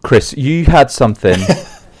 Chris, you had something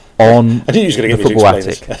on I knew you was going to the get me Football to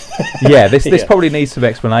explain Attic. Yeah, this probably needs some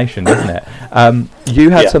explanation, doesn't it?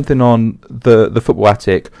 You had something on the Football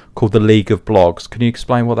Attic called the League of Blogs. Can you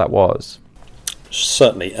explain what that was?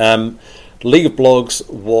 Certainly. League of Blogs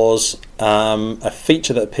was a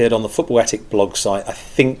feature that appeared on the Football Attic blog site, I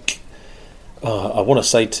think, I want to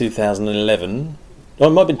say 2011. Well,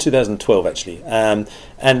 it might have been 2012, actually. And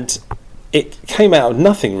it came out of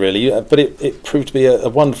nothing, really, but it proved to be a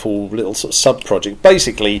wonderful little sort of sub-project.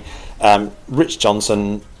 Basically, Rich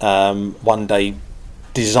Johnson one day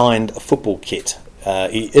designed a football kit.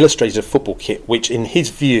 He illustrated a football kit, which, in his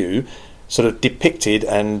view, sort of depicted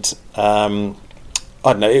and...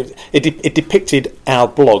 I don't know. It depicted our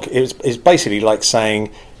blog. It was basically like saying,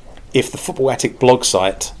 if the Football Attic blog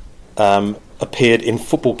site appeared in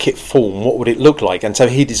football kit form, what would it look like? And so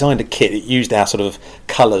he designed a kit. It used our sort of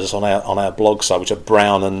colours on our blog site, which are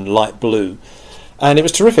brown and light blue, and it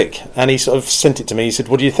was terrific. And he sort of sent it to me. He said,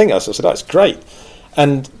 "What do you think?" I said, "Oh, it's great."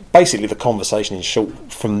 And basically, the conversation, in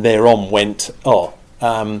short, from there on went, I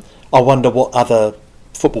wonder what other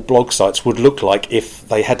football blog sites would look like if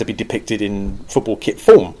they had to be depicted in football kit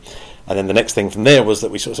form. And then the next thing from there was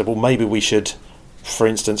that we sort of said, well, maybe we should, for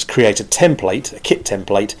instance, create a template, a kit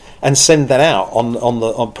template, and send that out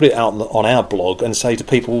put it out on our blog and say to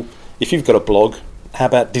people, if you've got a blog, how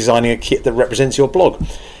about designing a kit that represents your blog?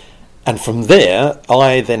 And from there,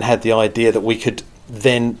 I then had the idea that we could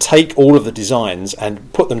then take all of the designs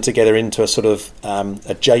and put them together into a sort of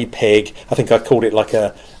a JPEG. I think I called it like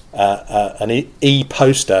an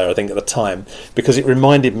e-poster, I think, at the time, because it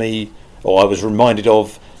reminded me, or I was reminded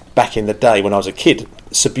of, back in the day when I was a kid,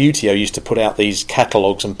 Subbuteo used to put out these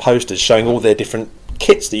catalogues and posters showing all their different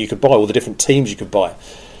kits that you could buy, all the different teams you could buy.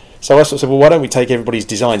 So I sort of said, well, why don't we take everybody's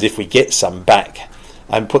designs, if we get some, back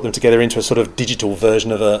and put them together into a sort of digital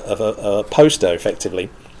version of a poster, effectively.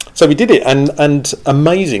 So we did it, and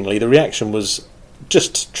amazingly, the reaction was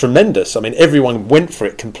just tremendous. I mean, everyone went for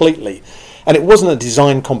it completely. And it wasn't a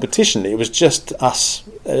design competition, it was just us,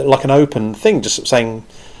 like an open thing, just saying,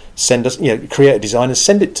 send us, create a design and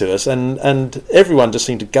send it to us. And everyone just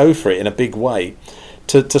seemed to go for it in a big way,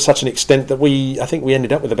 to such an extent that I think we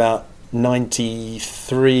ended up with about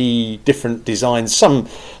 93 different designs.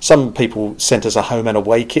 Some people sent us a home and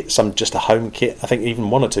away kit, some just a home kit. I think even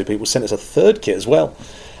one or two people sent us a third kit as well.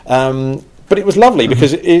 But it was lovely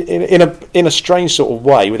because in a strange sort of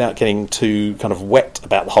way, without getting too kind of wet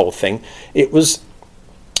about the whole thing, it was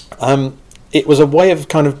a way of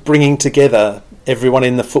kind of bringing together everyone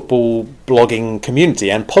in the football blogging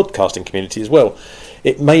community and podcasting community as well.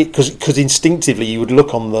 It made, because instinctively you would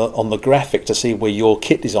look on the graphic to see where your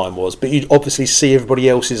kit design was, but you'd obviously see everybody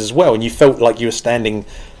else's as well, and you felt like you were standing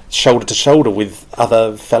shoulder to shoulder with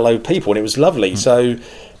other fellow people, and it was lovely. So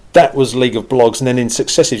that was League of Blogs, and then in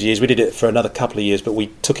successive years, we did it for another couple of years, but we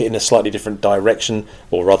took it in a slightly different direction,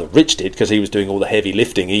 or rather Rich did, because he was doing all the heavy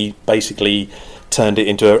lifting. He basically turned it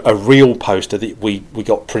into a real poster that we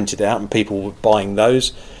got printed out, and people were buying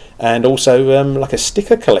those, and also like a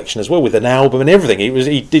sticker collection as well, with an album and everything.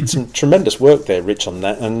 He did some tremendous work there, Rich, on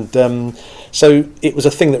that, and so it was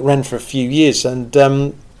a thing that ran for a few years, and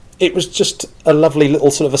it was just a lovely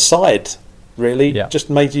little sort of aside, really. Just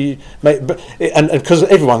made you and because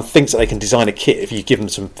everyone thinks that they can design a kit if you give them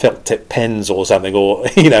some felt tip pens or something, or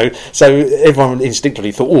so everyone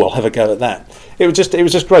instinctively thought, oh, I'll have a go at that. It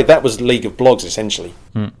was just great. That was League of Blogs, essentially.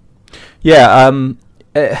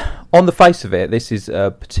 On the face of it, this is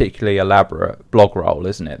a particularly elaborate blog roll,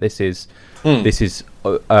 isn't it? This is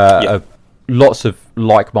lots of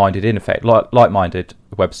like-minded, in effect, like-minded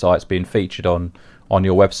websites being featured on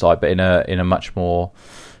your website, but in a much more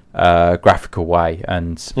graphical way.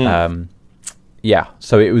 And so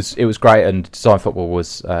it was great. And Design Football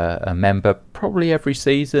was a member probably every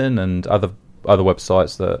season, and other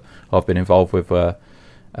websites that I've been involved with were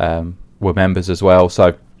members as well.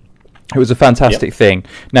 So it was a fantastic thing.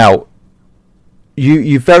 Now,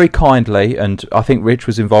 you very kindly, and I think Rich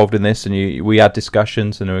was involved in this, and we had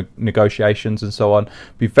discussions and negotiations and so on.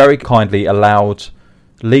 You very kindly allowed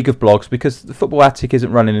League of Blogs, because the Football Attic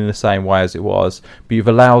isn't running in the same way as it was, but you've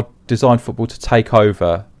allowed Design Football to take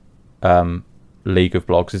over League of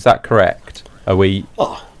Blogs. Is that correct? Are we?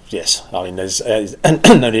 Oh, yes. I mean, there's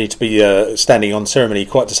no need to be standing on ceremony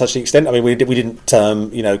quite to such an extent. I mean, we didn't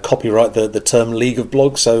copyright the term League of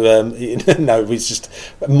Blogs, so no, we're just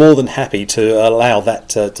more than happy to allow that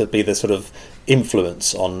to be the sort of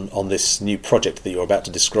influence on this new project that you're about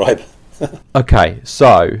to describe. Okay,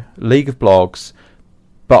 so League of Blogs.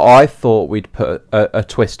 But I thought we'd put a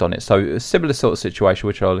twist on it. So a similar sort of situation,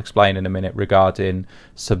 which I'll explain in a minute, regarding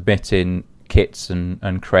submitting kits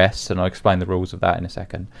and crests, and I'll explain the rules of that in a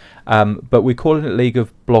second. But we're calling it League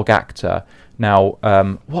of Blogacta. Now,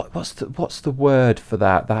 what's the word for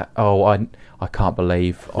that? I can't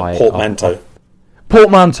believe portmanteau.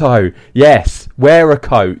 Portmanteau. Yes, wear a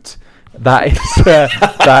coat. That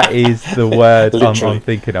is the word I'm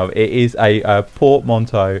thinking of. It is a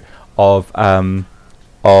portmanteau of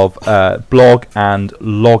blog and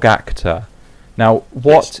Logacta. Now,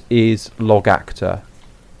 what is Logacta?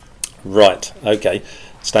 Right, okay.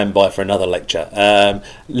 Stand by for another lecture.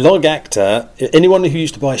 Logacta, anyone who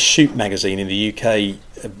used to buy Shoot magazine in the UK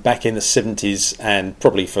back in the 70s, and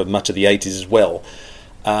probably for much of the 80s as well,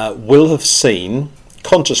 will have seen,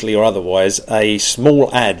 consciously or otherwise, a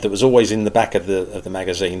small ad that was always in the back of the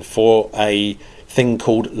magazine for a thing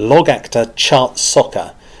called Logacta Chart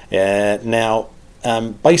Soccer. Now,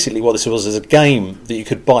 basically what this was is a game that you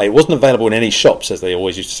could buy. It wasn't available in any shops, as they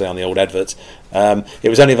always used to say on the old adverts. It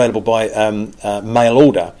was only available by mail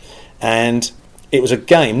order, and it was a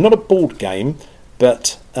game, not a board game,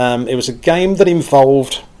 but it was a game that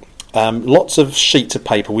involved lots of sheets of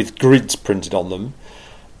paper with grids printed on them,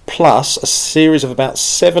 plus a series of about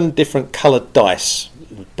 7 different coloured dice: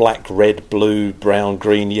 black, red, blue, brown,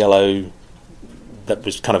 green, yellow. That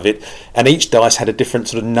was kind of it, and each dice had a different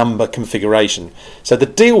sort of number configuration. So the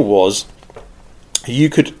deal was, you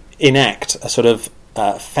could enact a sort of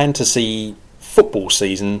fantasy football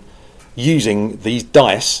season using these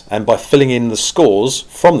dice, and by filling in the scores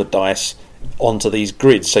from the dice onto these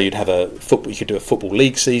grids. So you'd have you could do a football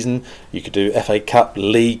league season, you could do FA Cup,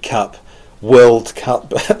 League Cup, World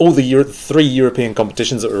Cup, all the 3 European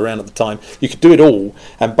competitions that were around at the time. You could do it all,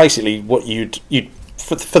 and basically what you'd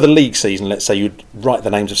for the league season, let's say you'd write the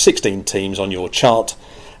names of 16 teams on your chart,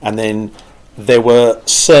 and then there were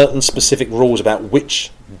certain specific rules about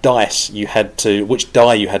which die you had to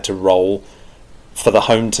roll for the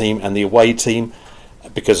home team and the away team,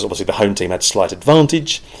 because obviously the home team had slight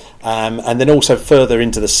advantage. And then also further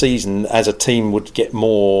into the season, as a team would get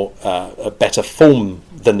a better form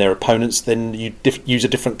than their opponents, then you use a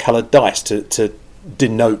different coloured dice to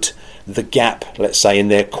denote the gap, let's say, in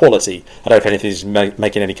their quality. I don't know if anything is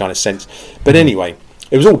making any kind of sense. But anyway,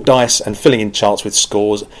 it was all dice and filling in charts with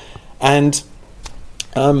scores. And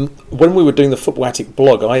when we were doing the Football Attic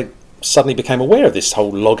blog, I suddenly became aware of this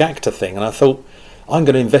whole Blogacta thing, and I thought, I'm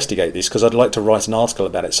going to investigate this because I'd like to write an article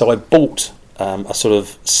about it. So I bought a sort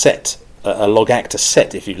of set, a Blogacta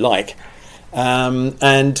set, if you like,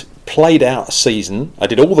 and played out a season. I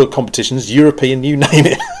did all the competitions, European, you name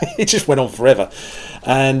it. It just went on forever,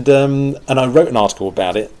 and I wrote an article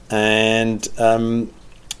about it. And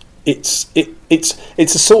it's a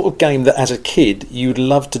sort of game that, as a kid, you'd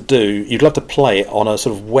love to play it on a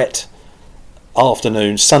sort of wet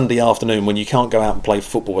afternoon, Sunday afternoon, when you can't go out and play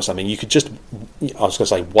football or something. You could just, I was going to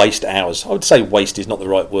say waste hours. I would say waste is not the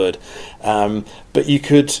right word, but you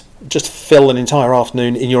could just fill an entire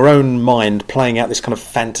afternoon in your own mind playing out this kind of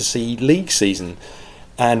fantasy league season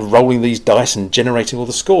and rolling these dice and generating all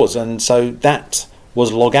the scores. And so that was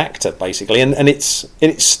Blogacta, basically, and it's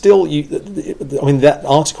still. I mean, that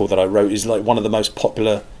article that I wrote is like one of the most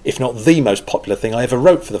popular, if not the most popular thing I ever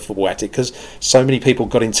wrote for the Football Attic, because so many people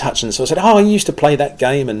got in touch and sort of said, "Oh, I used to play that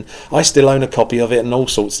game, and I still own a copy of it," and all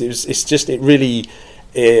sorts. It really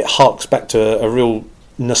harks back to a real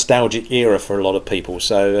nostalgic era for a lot of people.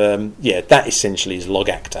 So that essentially is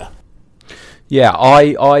Blogacta. Yeah,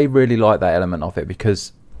 I really like that element of it,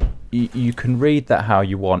 because you can read that how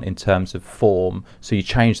you want in terms of form. So you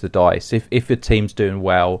change the dice. If your team's doing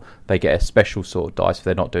well, they get a special sort of dice. If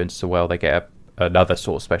they're not doing so well, they get another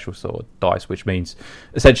sort of special sort of dice, which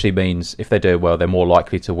essentially means if they're doing well, they're more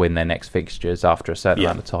likely to win their next fixtures after a certain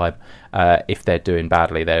amount of time. If they're doing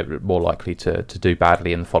badly, they're more likely to do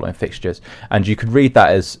badly in the following fixtures. And you could read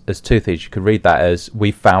that as two things. You could read that as,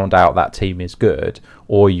 we found out that team is good,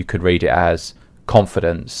 or you could read it as,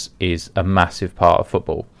 confidence is a massive part of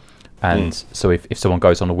football. And so if someone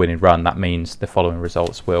goes on a winning run, that means the following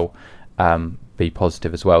results will be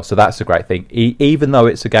positive as well. So that's a great thing. Even though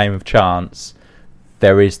it's a game of chance,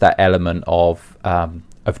 there is that element of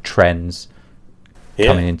trends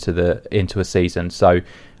coming into a season. So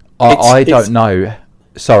I don't know.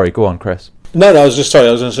 Sorry, go on, Chris. No, I was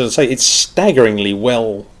going to say it's staggeringly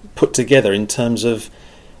well put together in terms of,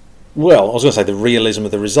 well, I was going to say the realism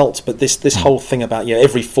of the results, but this whole thing about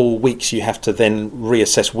every 4 weeks you have to then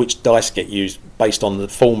reassess which dice get used based on the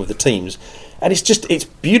form of the teams, and it's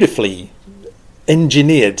beautifully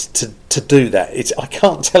engineered to do that. I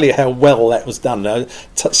can't tell you how well that was done.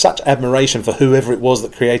 Such admiration for whoever it was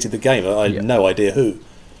that created the game. I had no idea who.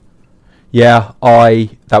 Yeah,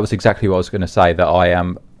 that was exactly what I was going to say. That I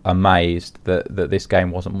am amazed that this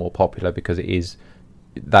game wasn't more popular, because it is.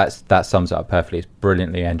 That sums it up perfectly. It's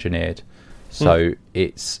brilliantly engineered. So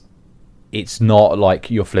it's not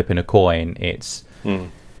like you're flipping a coin. It's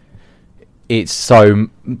there's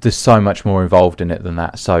so much more involved in it than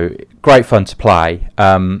that. So great fun to play.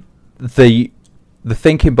 The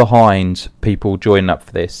thinking behind people joining up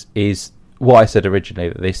for this is what I said originally,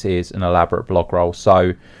 that this is an elaborate blog roll.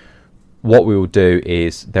 So what we will do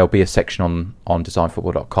is there'll be a section on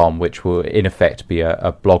designfootball.com which will in effect be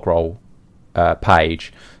a blog roll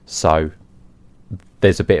page. So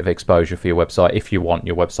there's a bit of exposure for your website. If you want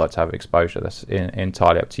your website to have exposure, that's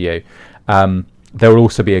entirely up to you. There will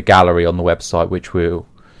also be a gallery on the website which will,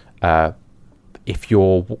 if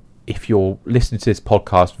you're listening to this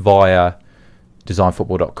podcast via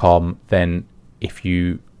designfootball.com, then if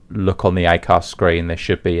you look on the Acast screen, there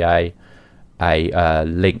should be a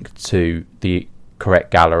link to the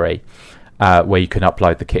correct gallery where you can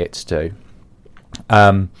upload the kits to.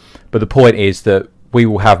 But the point is that we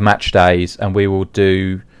will have match days, and we will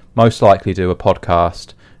most likely do a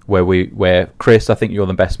podcast where Chris, I think you're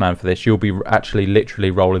the best man for this. You'll be actually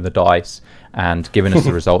literally rolling the dice and giving us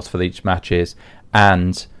the results for each matches,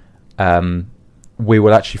 and we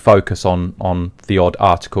will actually focus on the odd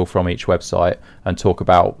article from each website and talk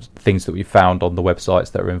about things that we found on the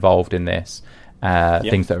websites that are involved in this.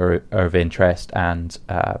 Things that are of interest, and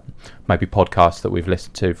maybe podcasts that we've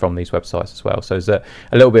listened to from these websites as well. So there's a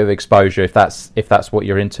little bit of exposure if that's what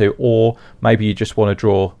you're into, or maybe you just want to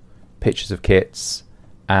draw pictures of kits,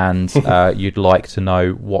 and you'd like to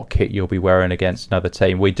know what kit you'll be wearing against another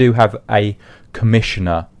team, we do have a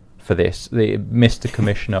commissioner for this, the Mr.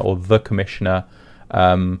 Commissioner or the Commissioner.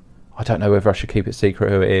 I don't know whether I should keep it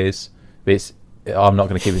secret who it is. I'm not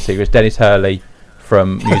going to keep it secret. It's Dennis Hurley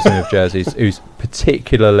from Museum of Jerseys, who's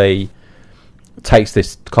particularly takes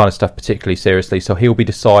this kind of stuff particularly seriously. So he'll be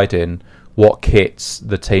deciding what kits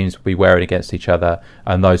the teams will be wearing against each other,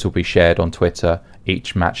 and those will be shared on Twitter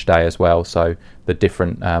each match day as well. So the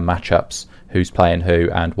different matchups, who's playing who,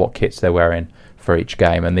 and what kits they're wearing for each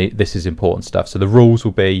game. And this is important stuff. So the rules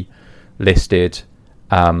will be listed,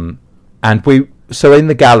 and so in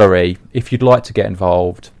the gallery, if you'd like to get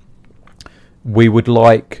involved, we would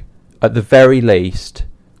like, at the very least,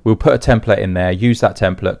 we'll put a template in there, use that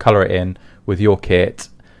template, colour it in with your kit,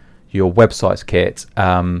 your website's kit,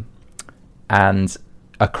 and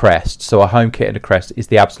a crest. So a home kit and a crest is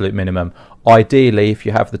the absolute minimum. Ideally, if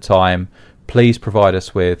you have the time, please provide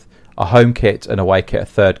us with a home kit, an away kit, a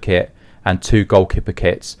third kit, and 2 goalkeeper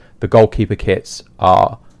kits. The goalkeeper kits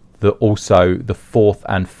are also the 4th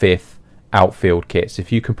and 5th outfield kits.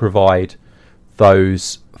 If you can provide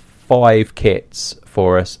those 5 kits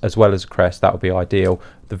for us as well as a crest, that would be ideal.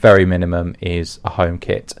 The very minimum is a home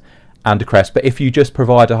kit and a crest. But if you just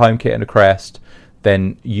provide a home kit and a crest,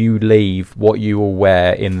 then you leave what you will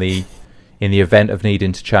wear in the event of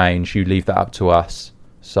needing to change. You leave that up to us.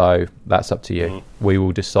 So that's up to you. We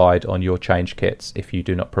will decide on your change kits if you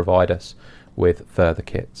do not provide us with further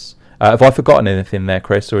kits. Have I forgotten anything there,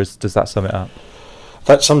 Chris, or does that sum it up?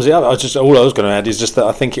 That sums it up. All I was going to add is just that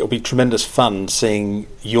I think it'll be tremendous fun seeing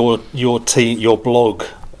your team, your blog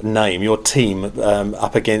name, your team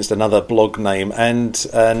up against another blog name, and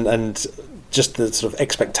just the sort of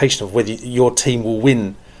expectation of whether your team will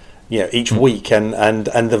win, each week, and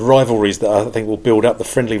the rivalries that I think will build up, the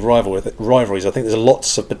friendly rivalries. I think there's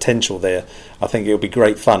lots of potential there. I think it'll be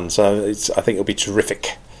great fun. So I think it'll be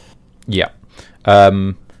terrific. Yeah.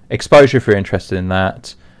 Exposure if you're interested in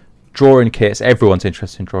that. Drawing kits, everyone's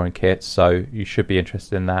interested in drawing kits, so you should be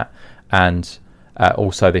interested in that. And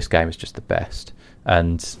also, this game is just the best,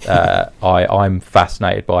 and I'm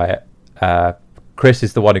fascinated by it. Chris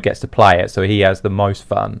is the one who gets to play it, so he has the most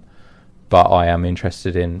fun. But I am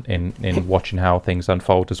interested in watching how things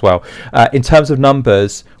unfold as well. In terms of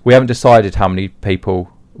numbers, we haven't decided how many people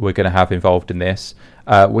we're going to have involved in this.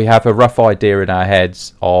 We have a rough idea in our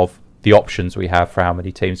heads of the options we have for how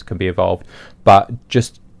many teams can be involved, but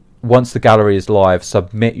just once the gallery is live,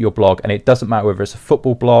 submit your blog, and it doesn't matter whether it's a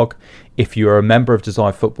football blog. If you're a member of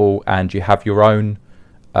Design Football and you have your own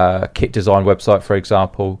kit design website, for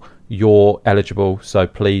example, you're eligible. So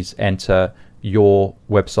please enter your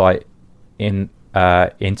website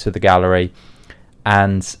into the gallery.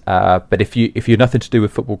 And but if you're nothing to do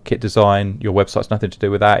with football kit design, your website's nothing to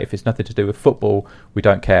do with that. If it's nothing to do with football, we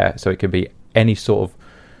don't care. So it can be any sort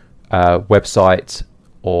of website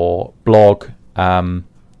or blog.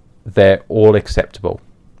 They're all acceptable,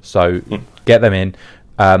 so get them in.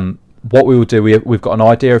 What we will do, we've got an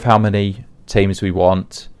idea of how many teams we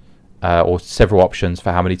want, or several options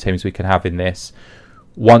for how many teams we can have in this.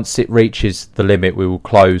 Once it reaches the limit, we will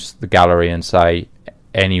close the gallery and say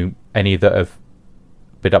any that have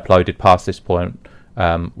been uploaded past this point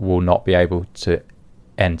will not be able to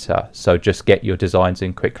enter. So just get your designs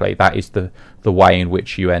in quickly. That is the way in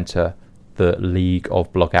which you enter the League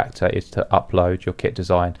of Blogacta, is to upload your kit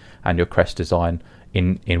design and your crest design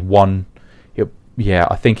in one.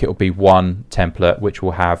 I think it will be one template which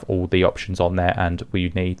will have all the options on there, and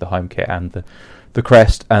we need the home kit and the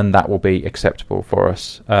crest, and that will be acceptable for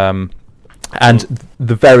us. And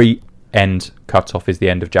the very end cut-off is the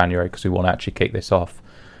end of January, because we want to actually kick this off.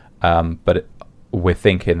 But we're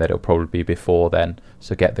thinking that it'll probably be before then.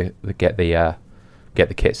 So get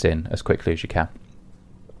the kits in as quickly as you can.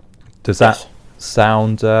 Does that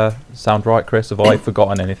sound right, Chris? Have I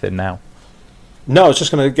forgotten anything now? No, I was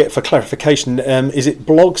just going to get for clarification. Is it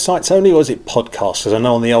blog sites only, or is it podcasts? Because I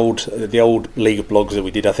know on the old League of Blogs that we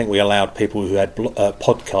did, I think we allowed people who had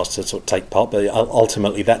podcasts to sort of take part, but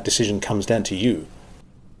ultimately that decision comes down to you.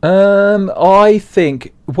 I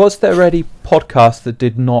think, was there any podcast that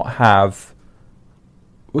did not have?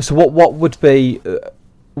 So what would be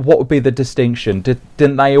the distinction?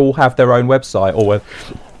 Didn't they all have their own website, or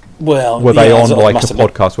were they on like a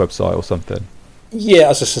podcast website or something? Yeah, I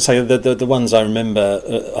was just going to say the ones I remember,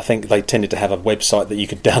 I think they tended to have a website that you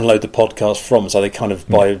could download the podcast from. So they kind of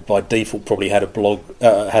by default probably had a blog,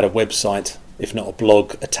 had a website, if not a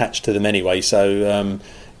blog, attached to them anyway. So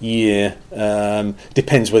year.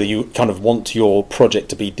 Depends whether you kind of want your project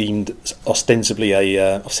to be deemed ostensibly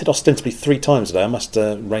I've said ostensibly 3 times today. I must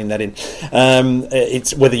rein that in.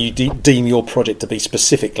 It's whether you deem your project to be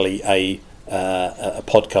specifically a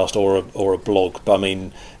podcast or a blog. But I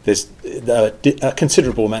mean, there's a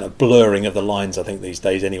considerable amount of blurring of the lines, I think, these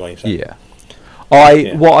days. Anyway. So. Yeah.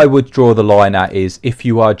 What I would draw the line at is if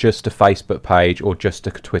you are just a Facebook page or just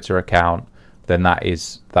a Twitter account, then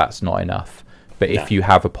that's not enough. But if you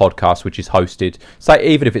have a podcast which is hosted, say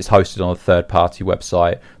even if it's hosted on a third-party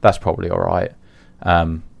website, that's probably all right.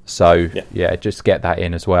 Just get that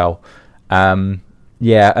in as well. And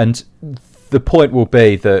the point will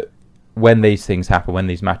be that when these things happen, when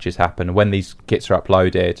these matches happen, when these kits are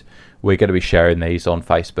uploaded, we're going to be sharing these on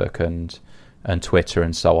Facebook and Twitter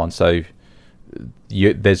and so on. So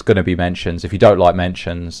there's going to be mentions. If you don't like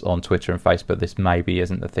mentions on Twitter and Facebook, this maybe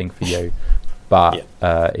isn't the thing for you. But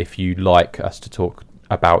if you like us to talk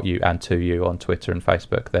about you and to you on Twitter and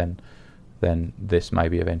Facebook, then this may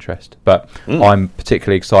be of interest. But I'm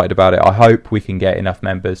particularly excited about it. I hope we can get enough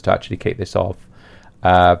members to actually kick this off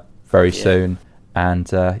very soon. And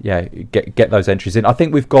get those entries in. I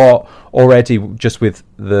think we've got already, just with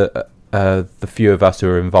the few of us who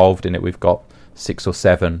are involved in it, we've got 6 or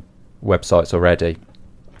 7 websites already,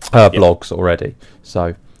 blogs already.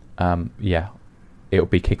 So it'll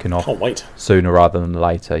be kicking off sooner rather than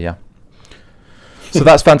later. Yeah. So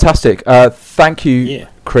that's fantastic. Thank you,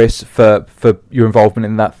 Chris, for your involvement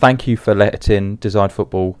in that. Thank you for letting Design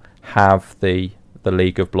Football have the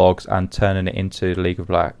League of Blogs and turning it into the League of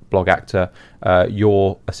Blogacta.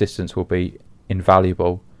 Your assistance will be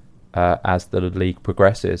invaluable as the league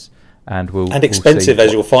progresses, and expensive,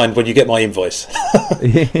 as you'll find when you get my invoice. The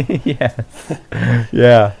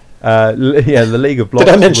League of Blogs. Did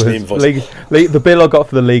I mention the invoice? The bill I got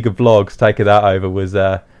for the League of Blogs, taking that over, was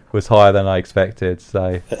higher than I expected.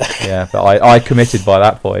 So but I committed by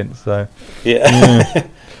that point. So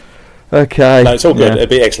okay. No, it's all good. It'll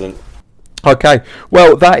be excellent. Okay,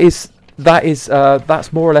 well that's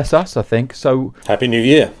more or less us, I think. So Happy New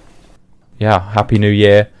Year. Yeah, Happy New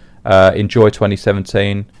Year. Enjoy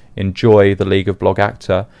 2017. Enjoy the League of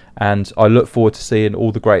Blogacta, and I look forward to seeing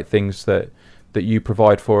all the great things that you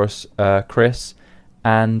provide for us, Chris.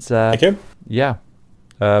 And thank you. Yeah,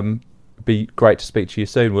 be great to speak to you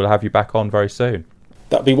soon. We'll have you back on very soon.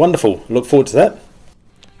 That'd be wonderful. Look forward to that.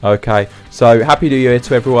 Okay, so Happy New Year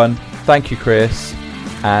to everyone. Thank you, Chris.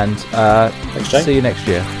 And thanks, Jay. See you next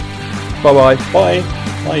year. Bye-bye. Bye.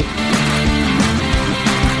 Bye.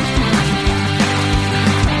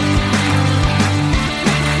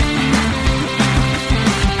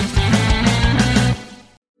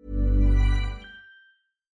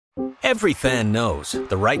 Every fan knows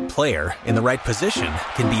the right player in the right position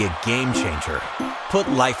can be a game changer. Put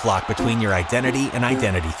LifeLock between your identity and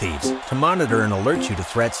identity thieves to monitor and alert you to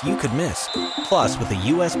threats you could miss. Plus, with a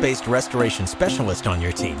U.S.-based restoration specialist on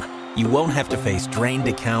your team, you won't have to face drained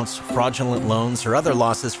accounts, fraudulent loans, or other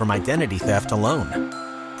losses from identity theft alone.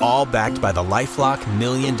 All backed by the LifeLock $1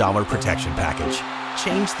 Million Protection Package.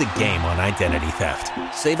 Change the game on identity theft.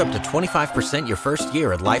 Save up to 25% your first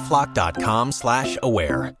year at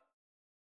LifeLock.com/aware.